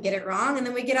couldn't get it wrong. And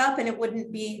then we get up and it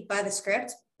wouldn't be by the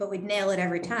script, but we'd nail it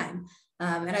every time.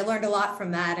 And I learned a lot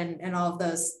from that, and all of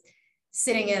those,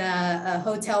 sitting in a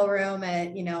hotel room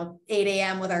at 8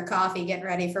 a.m. with our coffee, getting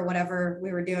ready for whatever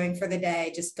we were doing for the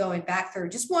day, just going back through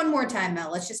just one more time,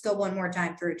 Mel, let's just go one more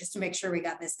time through just to make sure we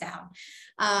got this down.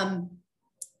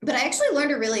 But I actually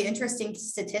learned a really interesting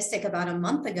statistic about a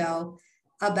month ago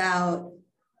about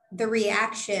the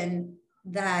reaction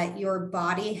that your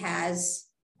body has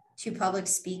to public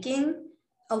speaking.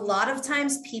 A lot of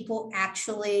times people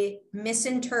actually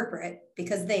misinterpret,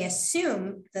 because they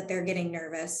assume that they're getting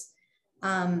nervous,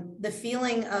 the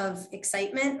feeling of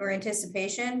excitement or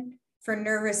anticipation for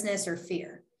nervousness or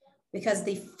fear. because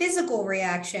the physical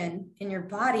reaction in your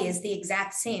body is the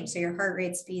exact same. So your heart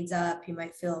rate speeds up. You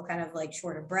might feel kind of like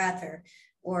short of breath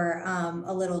or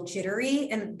a little jittery.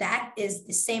 And that is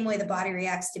the same way the body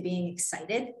reacts to being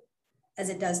excited as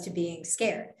it does to being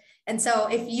scared. And so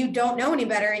if you don't know any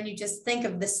better and you just think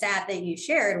of the stat that you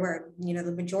shared, where, you know,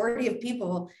 the majority of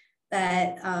people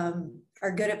that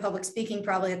are good at public speaking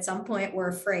probably at some point were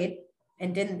afraid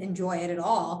and didn't enjoy it at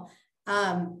all,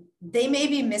 they may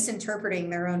be misinterpreting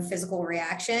their own physical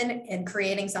reaction and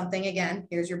creating something, again,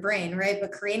 here's your brain, right?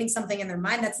 But creating something in their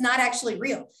mind that's not actually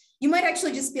real. You might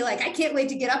actually just be like, I can't wait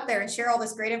to get up there and share all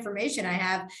this great information I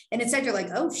have. And instead you're like,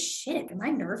 oh shit, am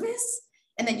I nervous?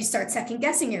 And then you start second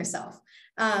guessing yourself.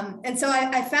 And so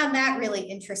I found that really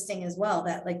interesting as well,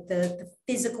 that like the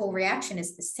physical reaction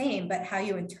is the same, but how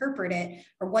you interpret it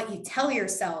or what you tell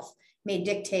yourself may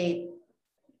dictate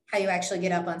how you actually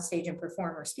get up on stage and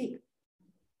perform or speak.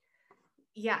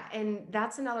 Yeah. And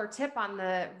that's another tip on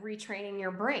the retraining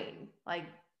your brain, like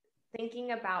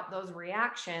thinking about those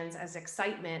reactions as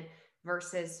excitement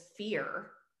versus fear.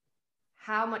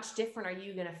 How much different are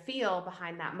you going to feel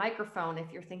behind that microphone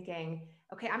if you're thinking,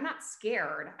 okay, I'm not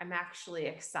scared, I'm actually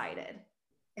excited.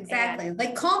 Exactly. And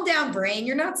like, calm down, brain.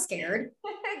 You're not scared.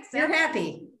 Exactly. You're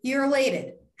happy. You're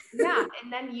elated. Yeah.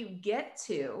 And then you get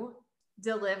to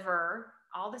deliver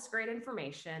all this great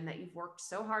information that you've worked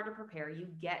so hard to prepare. You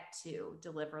get to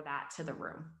deliver that to the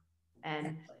room. And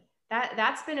exactly.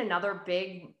 That's been another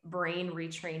big brain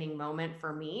retraining moment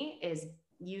for me, is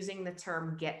using the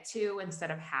term get to instead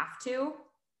of have to.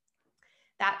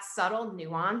 That subtle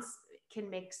nuance can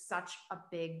make such a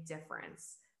big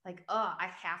difference. Like, oh, I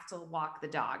have to walk the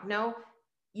dog. No,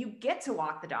 you get to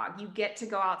walk the dog. You get to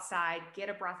go outside, get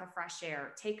a breath of fresh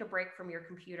air, take a break from your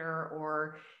computer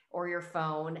or your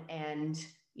phone, and,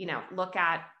 you know, look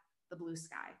at the blue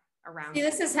sky around you.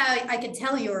 This is how I could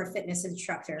tell you're a fitness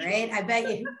instructor, right? I bet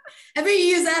you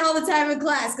use that all the time in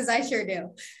class, because I sure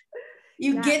do.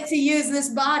 You get to use this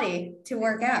body to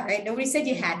work out, right? Nobody said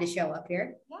you had to show up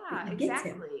here. Yeah,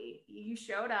 exactly. You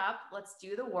showed up, let's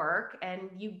do the work, and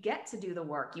you get to do the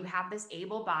work. You have this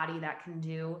able body that can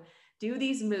do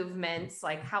these movements.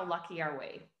 Like, how lucky are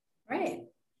we? Right.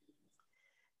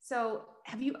 So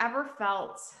have you ever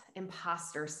felt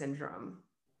imposter syndrome?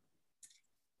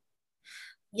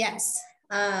 Yes.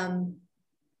 I'd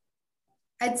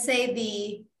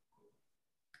say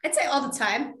all the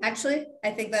time, actually.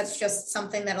 I think that's just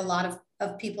something that a lot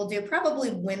of people do,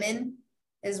 probably women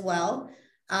as well.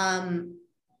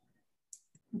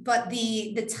 But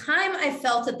the time I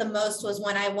felt it the most was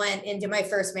when I went into my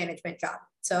first management job.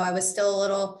 So I was still a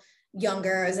little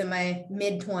younger. I was in my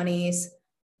mid-20s.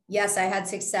 Yes, I had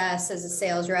success as a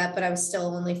sales rep, but I was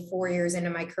still only 4 years into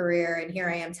my career. And here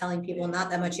I am telling people not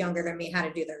that much younger than me how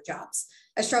to do their jobs.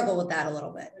 I struggle with that a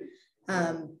little bit.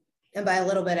 And by a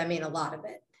little bit, I mean a lot of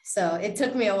it. So it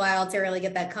took me a while to really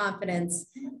get that confidence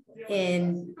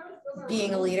in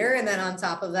being a leader. And then on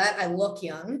top of that, I look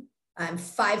young. I'm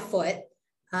 5 foot.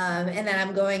 And then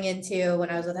I'm going into, when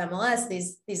I was with MLS,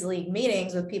 these league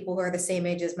meetings with people who are the same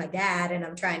age as my dad, and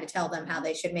I'm trying to tell them how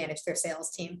they should manage their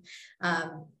sales team.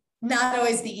 Not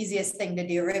always the easiest thing to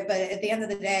do, right? But at the end of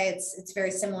the day, it's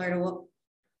very similar to what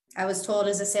I was told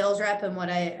as a sales rep, and what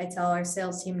I tell our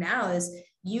sales team now is,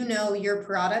 you know your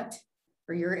product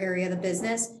or your area of the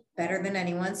business better than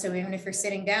anyone. So even if you're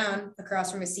sitting down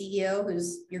across from a CEO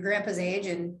who's your grandpa's age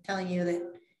and telling you that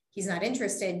he's not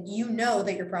interested, you know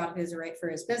that your product is right for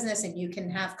his business, and you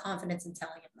can have confidence in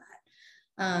telling him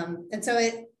that. And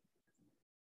so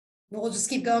we'll just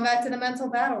keep going back to the mental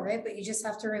battle, right? But you just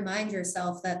have to remind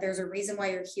yourself that there's a reason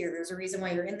why you're here. There's a reason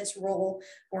why you're in this role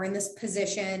or in this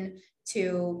position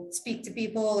to speak to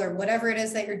people, or whatever it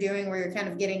is that you're doing, where you're kind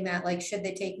of getting that, like, should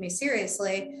they take me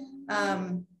seriously?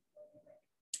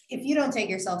 If you don't take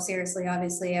yourself seriously,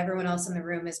 obviously everyone else in the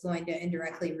room is going to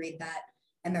indirectly read that,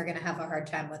 and they're going to have a hard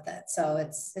time with it. So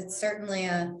it's certainly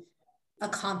a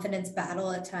confidence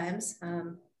battle at times.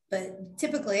 But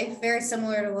typically very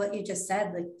similar to what you just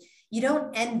said, like, you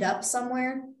don't end up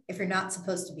somewhere if you're not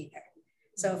supposed to be there.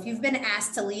 So if you've been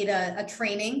asked to lead a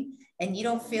training and you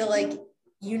don't feel like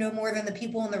you know more than the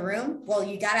people in the room, well,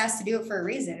 you got asked to do it for a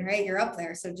reason, right? You're up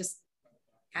there. So just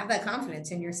have that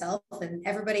confidence in yourself, and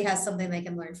everybody has something they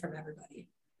can learn from everybody.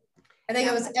 I think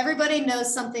it was everybody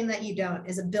knows something that you don't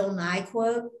is a Bill Nye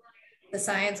quote, the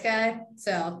science guy.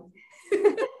 So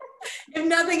if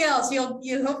nothing else,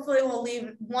 you hopefully will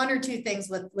leave 1 or 2 things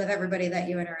with everybody that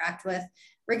you interact with,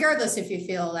 regardless if you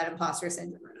feel that imposter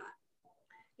syndrome or not.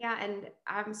 Yeah. And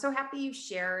I'm so happy you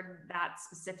shared that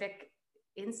specific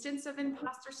instance of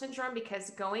imposter syndrome, because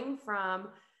going from,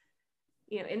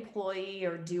 employee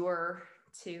or doer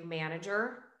to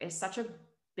manager is such a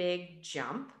big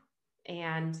jump.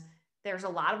 And there's a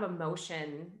lot of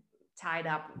emotion tied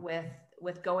up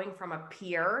with going from a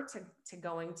peer to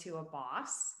going to a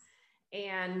boss.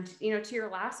 And, to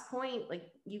your last point, like,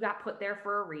 you got put there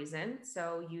for a reason.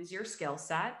 So use your skill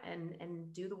set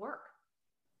and do the work.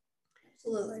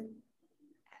 Absolutely.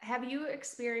 Have you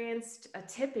experienced a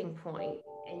tipping point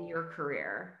in your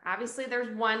career? Obviously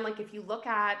there's one, like if you look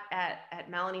at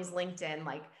Melanie's LinkedIn,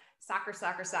 like soccer,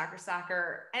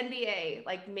 NBA,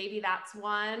 like maybe that's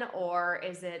one, or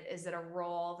is it a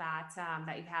role that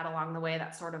you've had along the way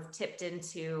that sort of tipped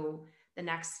into the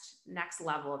next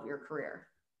level of your career?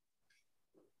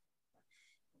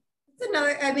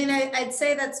 I'd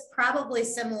say that's probably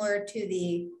similar to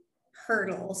the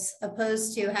hurdles,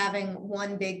 opposed to having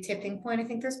one big tipping point. I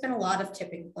think there's been a lot of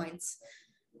tipping points.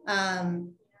 I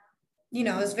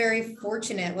was very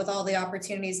fortunate with all the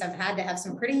opportunities I've had to have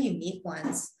some pretty unique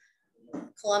ones.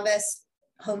 Columbus,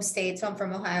 home state, so I'm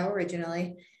from Ohio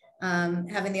originally,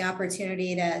 having the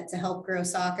opportunity to help grow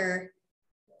soccer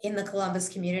in the Columbus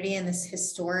community in this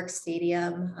historic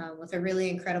stadium with a really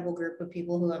incredible group of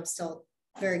people who I'm still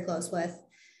very close with,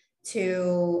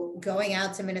 to going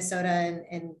out to Minnesota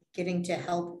and getting to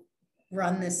help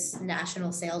run this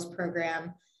national sales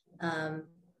program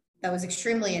that was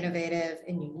extremely innovative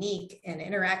and unique, and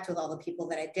interact with all the people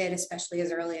that I did, especially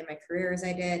as early in my career as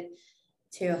I did,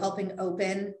 to helping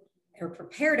open or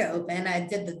prepare to open. I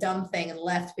did the dumb thing and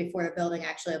left before the building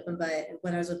actually opened, but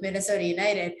when I was with Minnesota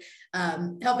United,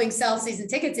 helping sell season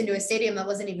tickets into a stadium that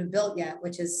wasn't even built yet,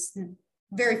 which is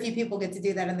very few people get to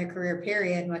do that in their career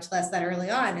period, much less that early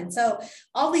on. And so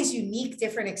all these unique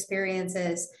different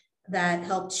experiences that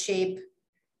helped shape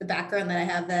the background that I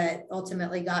have that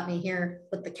ultimately got me here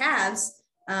with the Cavs.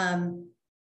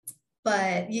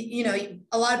 But a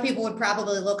lot of people would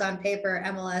probably look on paper,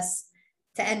 MLS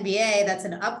to NBA, that's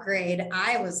an upgrade.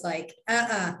 I was like,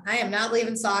 I am not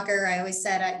leaving soccer. I always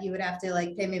said you would have to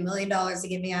like pay me $1 million to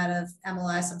get me out of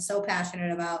MLS. I'm so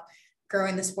passionate about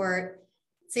growing the sport.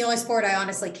 It's the only sport I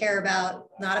honestly care about.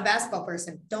 Not a basketball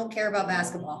person. Don't care about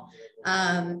basketball.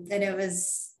 And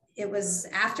it was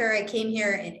after I came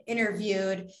here and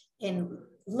interviewed and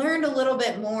learned a little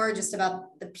bit more just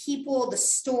about the people, the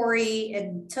story,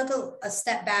 and took a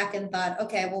step back and thought,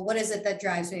 okay, well, what is it that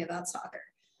drives me about soccer?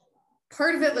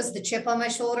 Part of it was the chip on my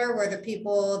shoulder, were the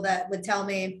people that would tell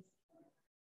me,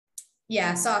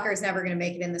 yeah, soccer is never going to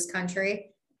make it in this country.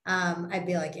 I'd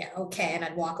be like, yeah, okay. And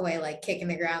I'd walk away like kicking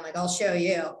the ground, like, I'll show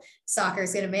you, soccer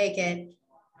is going to make it.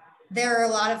 There are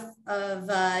a lot of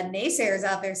naysayers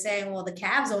out there saying, well, the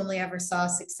Cavs only ever saw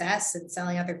success in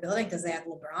selling out their building because they had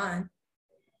LeBron.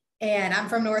 And I'm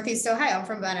from Northeast Ohio. I'm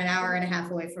from about an hour and a half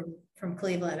away from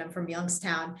Cleveland. I'm from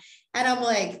Youngstown. And I'm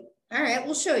like, all right,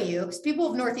 we'll show you. Because people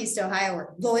of Northeast Ohio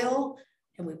are loyal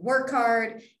and we work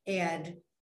hard, and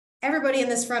everybody in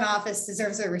this front office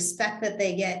deserves the respect that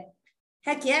they get.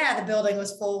 Heck yeah, the building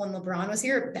was full when LeBron was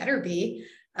here. It better be.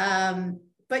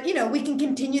 But, we can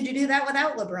continue to do that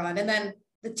without LeBron. And then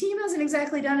the team hasn't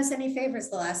exactly done us any favors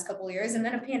the last couple of years. And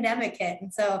then a pandemic hit.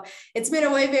 And so it's been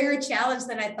a way bigger challenge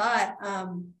than I thought.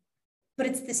 But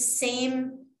it's the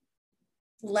same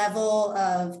level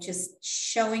of just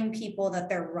showing people that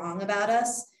they're wrong about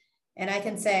us. And I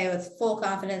can say with full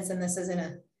confidence, and this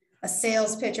isn't a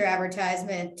sales pitch or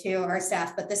advertisement to our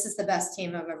staff, but this is the best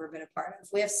team I've ever been a part of.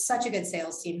 We have such a good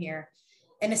sales team here,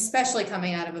 and especially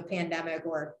coming out of a pandemic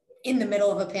or in the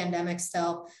middle of a pandemic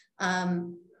still.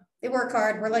 They work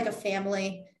hard. We're like a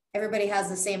family. Everybody has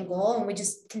the same goal, and we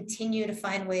just continue to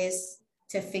find ways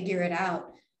to figure it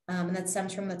out. And that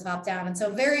stems from the top down. And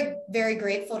so very, very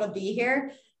grateful to be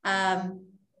here.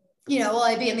 Will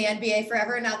I be in the NBA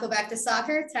forever and not go back to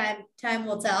soccer? Time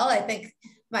will tell. I think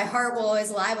my heart will always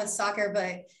lie with soccer,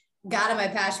 but God, am I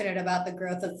passionate about the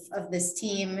growth of this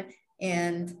team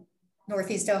and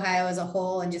Northeast Ohio as a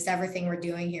whole, and just everything we're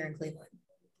doing here in Cleveland.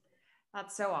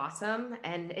 That's so awesome.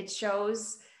 And it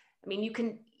shows,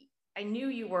 I knew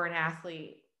you were an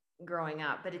athlete growing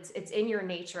up, but it's in your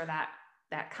nature,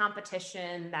 that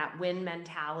competition, that win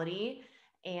mentality.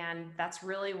 And that's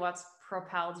really what's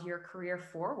propelled your career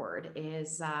forward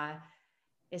is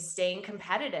staying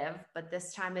competitive, but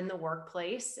this time in the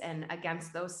workplace and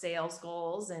against those sales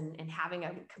goals, and having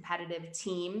a competitive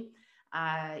team,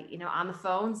 on the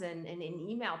phones and in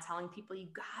email, telling people you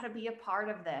got to be a part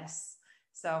of this.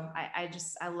 So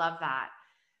I love that.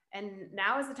 And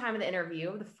now is the time of the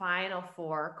interview, the final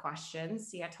 4 questions.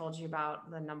 See, I told you about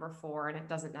the number 4, and it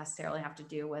doesn't necessarily have to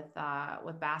do with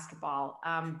basketball.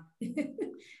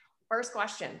 First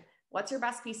question: what's your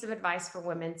best piece of advice for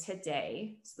women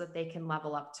today so that they can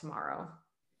level up tomorrow?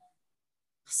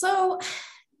 So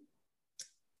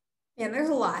Yeah, there's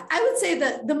a lot. I would say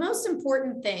that the most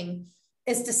important thing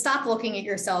is to stop looking at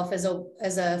yourself as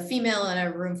a female in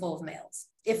a room full of males,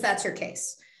 if that's your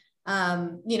case.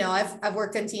 I've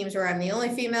worked in teams where I'm the only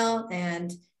female,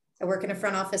 and I work in a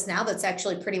front office now that's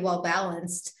actually pretty well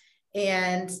balanced.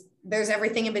 And there's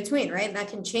everything in between, right? And that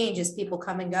can change as people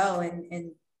come and go,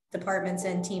 and departments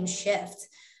and teams shift.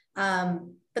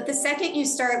 But the second you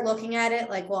start looking at it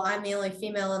like, well, I'm the only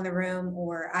female in the room,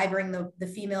 or I bring the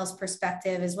female's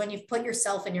perspective, is when you've put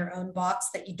yourself in your own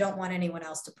box that you don't want anyone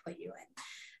else to put you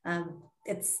in.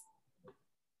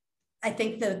 I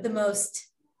think the most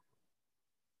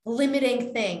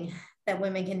limiting thing that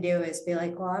women can do is be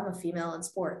like, well, I'm a female in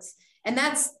sports. And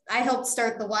I helped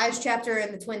start the Wives chapter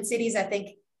in the Twin Cities. I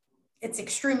think it's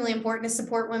extremely important to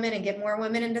support women and get more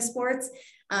women into sports.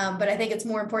 But I think it's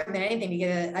more important than anything to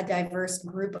get a diverse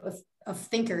group of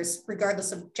thinkers,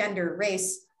 regardless of gender,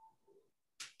 race,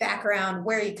 background,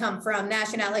 where you come from,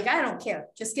 nationality. Like, I don't care.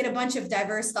 Just get a bunch of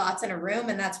diverse thoughts in a room,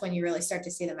 and that's when you really start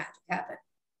to see the magic happen.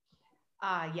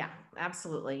 Yeah,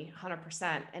 absolutely.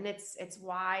 100%. And it's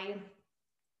why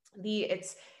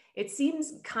it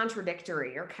seems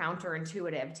contradictory or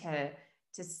counterintuitive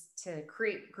to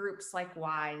create groups like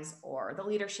WISE or the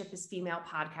Leadership is Female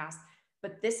podcast.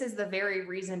 But this is the very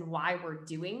reason why we're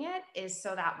doing it, is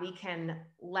so that we can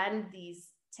lend these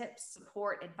tips,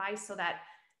 support, advice, so that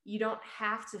you don't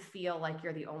have to feel like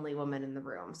you're the only woman in the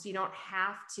room. So you don't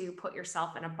have to put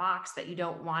yourself in a box that you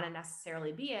don't want to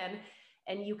necessarily be in.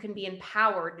 And you can be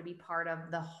empowered to be part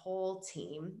of the whole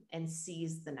team and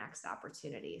seize the next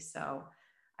opportunity. So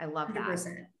I love 100%.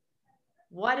 That.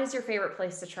 What is your favorite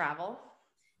place to travel?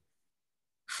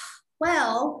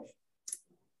 Well,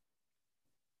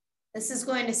 this is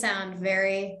going to sound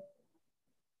very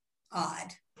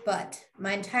odd, but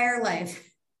my entire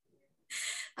life,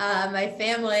 my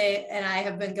family and I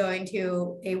have been going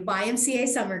to a YMCA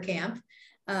summer camp.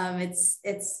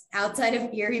 It's outside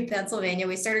of Erie, Pennsylvania.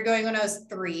 We started going when I was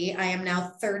 3. I am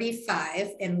now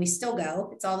 35, and we still go.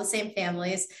 It's all the same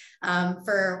families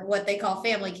for what they call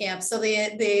family camp. So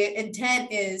the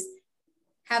intent is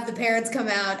have the parents come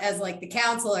out as like the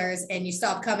counselors, and you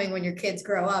stop coming when your kids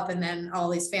grow up. And then all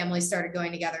these families started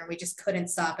going together, and we just couldn't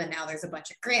stop. And now there's a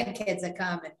bunch of grandkids that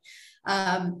come.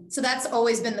 And so that's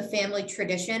always been the family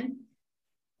tradition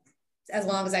as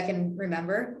long as I can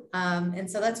remember. And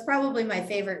so that's probably my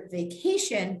favorite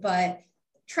vacation. But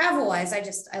travel wise,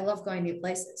 I love going new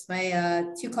places. My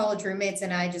 2 college roommates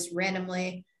and I just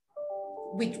randomly,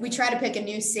 we try to pick a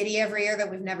new city every year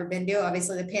that we've never been to.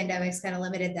 Obviously the pandemic's kind of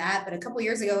limited that, but a couple of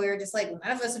years ago we were just like,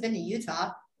 none of us have been to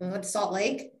Utah. We went to Salt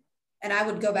Lake, and I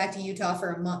would go back to Utah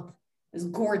for a month. It was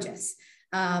gorgeous.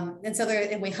 And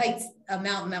we hiked a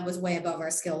mountain that was way above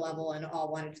our skill level, and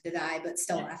all wanted to die, but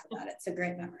still laugh about it. It's a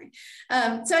great memory.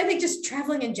 So I think just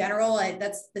traveling in general,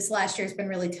 this last year has been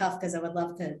really tough because I would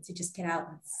love to just get out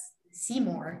and see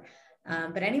more.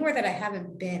 But anywhere that I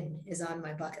haven't been is on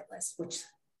my bucket list, which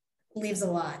leaves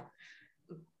a lot.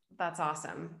 That's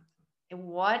awesome. And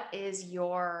what is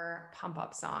your pump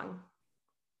up song?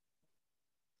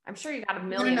 I'm sure you got a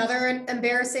million. Another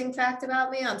embarrassing fact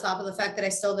about me, on top of the fact that I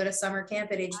still did a summer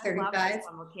camp at age 35. I love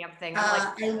summer camp thing.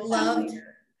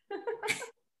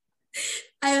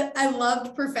 I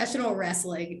loved professional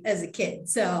wrestling as a kid.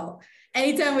 So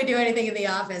anytime we do anything in the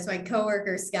office, my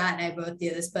coworker Scott and I both do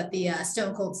this, but the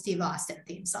Stone Cold Steve Austin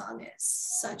theme song is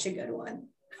such a good one.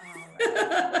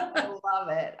 I love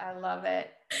it. I love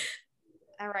it.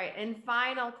 All right. And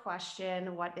final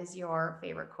question, what is your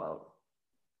favorite quote?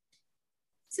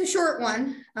 It's a short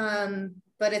one,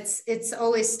 but it's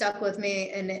always stuck with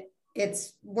me, and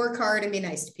it's work hard and be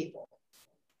nice to people.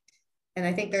 And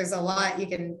I think there's a lot you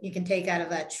can take out of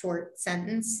that short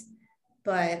sentence.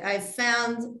 But I've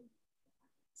found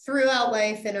throughout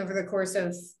life and over the course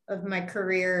of my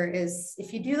career is,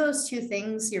 if you do those 2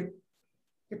 things, you're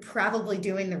probably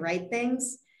doing the right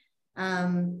things.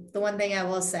 The one thing I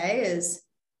will say is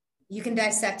you can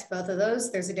dissect both of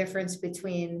those. There's a difference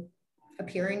between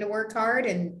appearing to work hard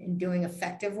and doing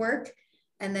effective work.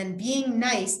 And then being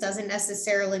nice doesn't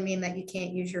necessarily mean that you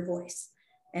can't use your voice.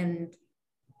 And,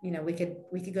 we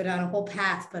could go down a whole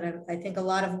path, but I think a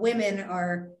lot of women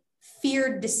are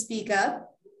feared to speak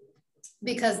up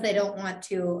because they don't want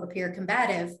to appear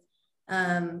combative.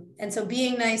 And so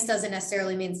being nice doesn't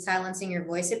necessarily mean silencing your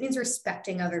voice. It means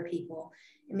respecting other people.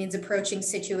 It means approaching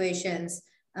situations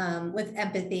with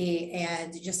empathy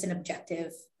and just an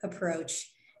objective approach,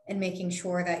 and making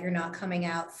sure that you're not coming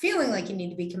out feeling like you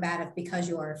need to be combative because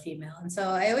you are a female. And so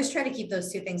I always try to keep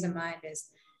those 2 things in mind, is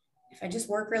if I just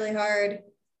work really hard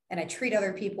and I treat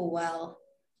other people well,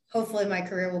 hopefully my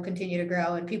career will continue to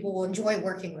grow and people will enjoy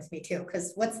working with me too.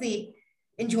 Because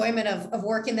enjoyment of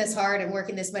working this hard and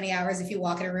working this many hours if you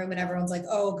walk in a room and everyone's like,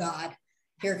 oh God,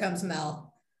 here comes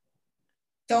Mel.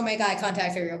 Don't make eye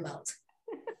contact or you'll melt.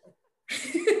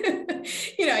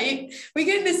 We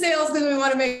get into sales because we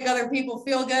want to make other people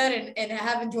feel good and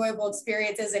have enjoyable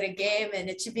experiences in a game. And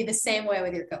it should be the same way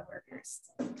with your coworkers.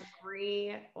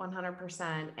 Agree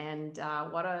 100%. And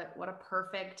what a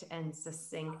perfect and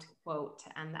succinct quote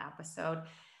to end the episode.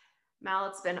 Mel,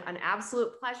 it's been an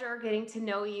absolute pleasure getting to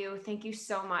know you. Thank you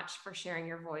so much for sharing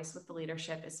your voice with the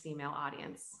Leadership is Female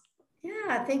audience.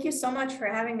 Yeah, thank you so much for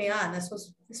having me on. This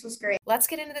was great. Let's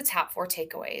get into the top 4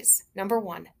 takeaways. Number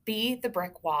 1, be the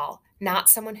brick wall, not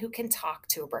someone who can talk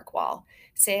to a brick wall.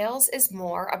 Sales is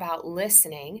more about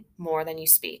listening more than you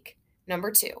speak. Number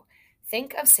 2,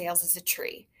 think of sales as a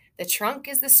tree. The trunk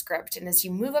is the script, and as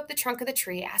you move up the trunk of the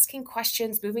tree, asking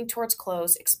questions, moving towards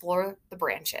close, explore the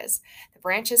branches. The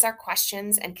branches are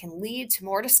questions and can lead to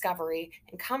more discovery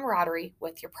and camaraderie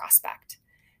with your prospect.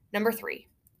 Number 3,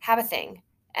 have a thing.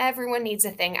 Everyone needs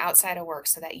a thing outside of work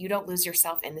so that you don't lose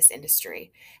yourself in this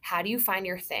industry. How do you find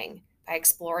your thing? By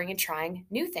exploring and trying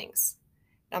new things.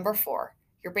 Number 4,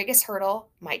 your biggest hurdle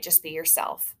might just be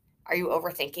yourself. Are you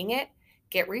overthinking it?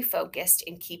 Get refocused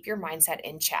and keep your mindset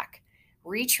in check.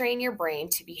 Retrain your brain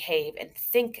to behave and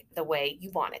think the way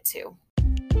you want it to.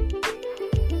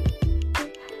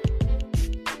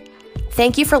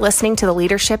 Thank you for listening to the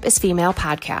Leadership is Female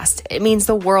podcast. It means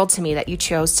the world to me that you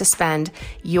chose to spend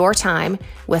your time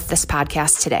with this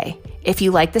podcast today. If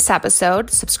you like this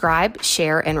episode, subscribe,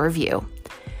 share, and review.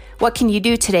 What can you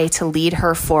do today to lead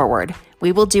her forward?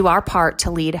 We will do our part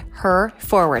to lead her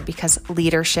forward because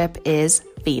leadership is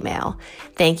female.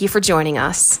 Thank you for joining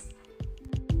us.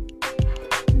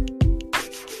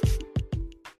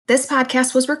 This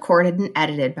podcast was recorded and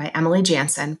edited by Emily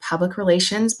Jansen, public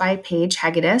relations by Paige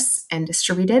Hegedus, and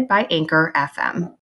distributed by Anchor FM.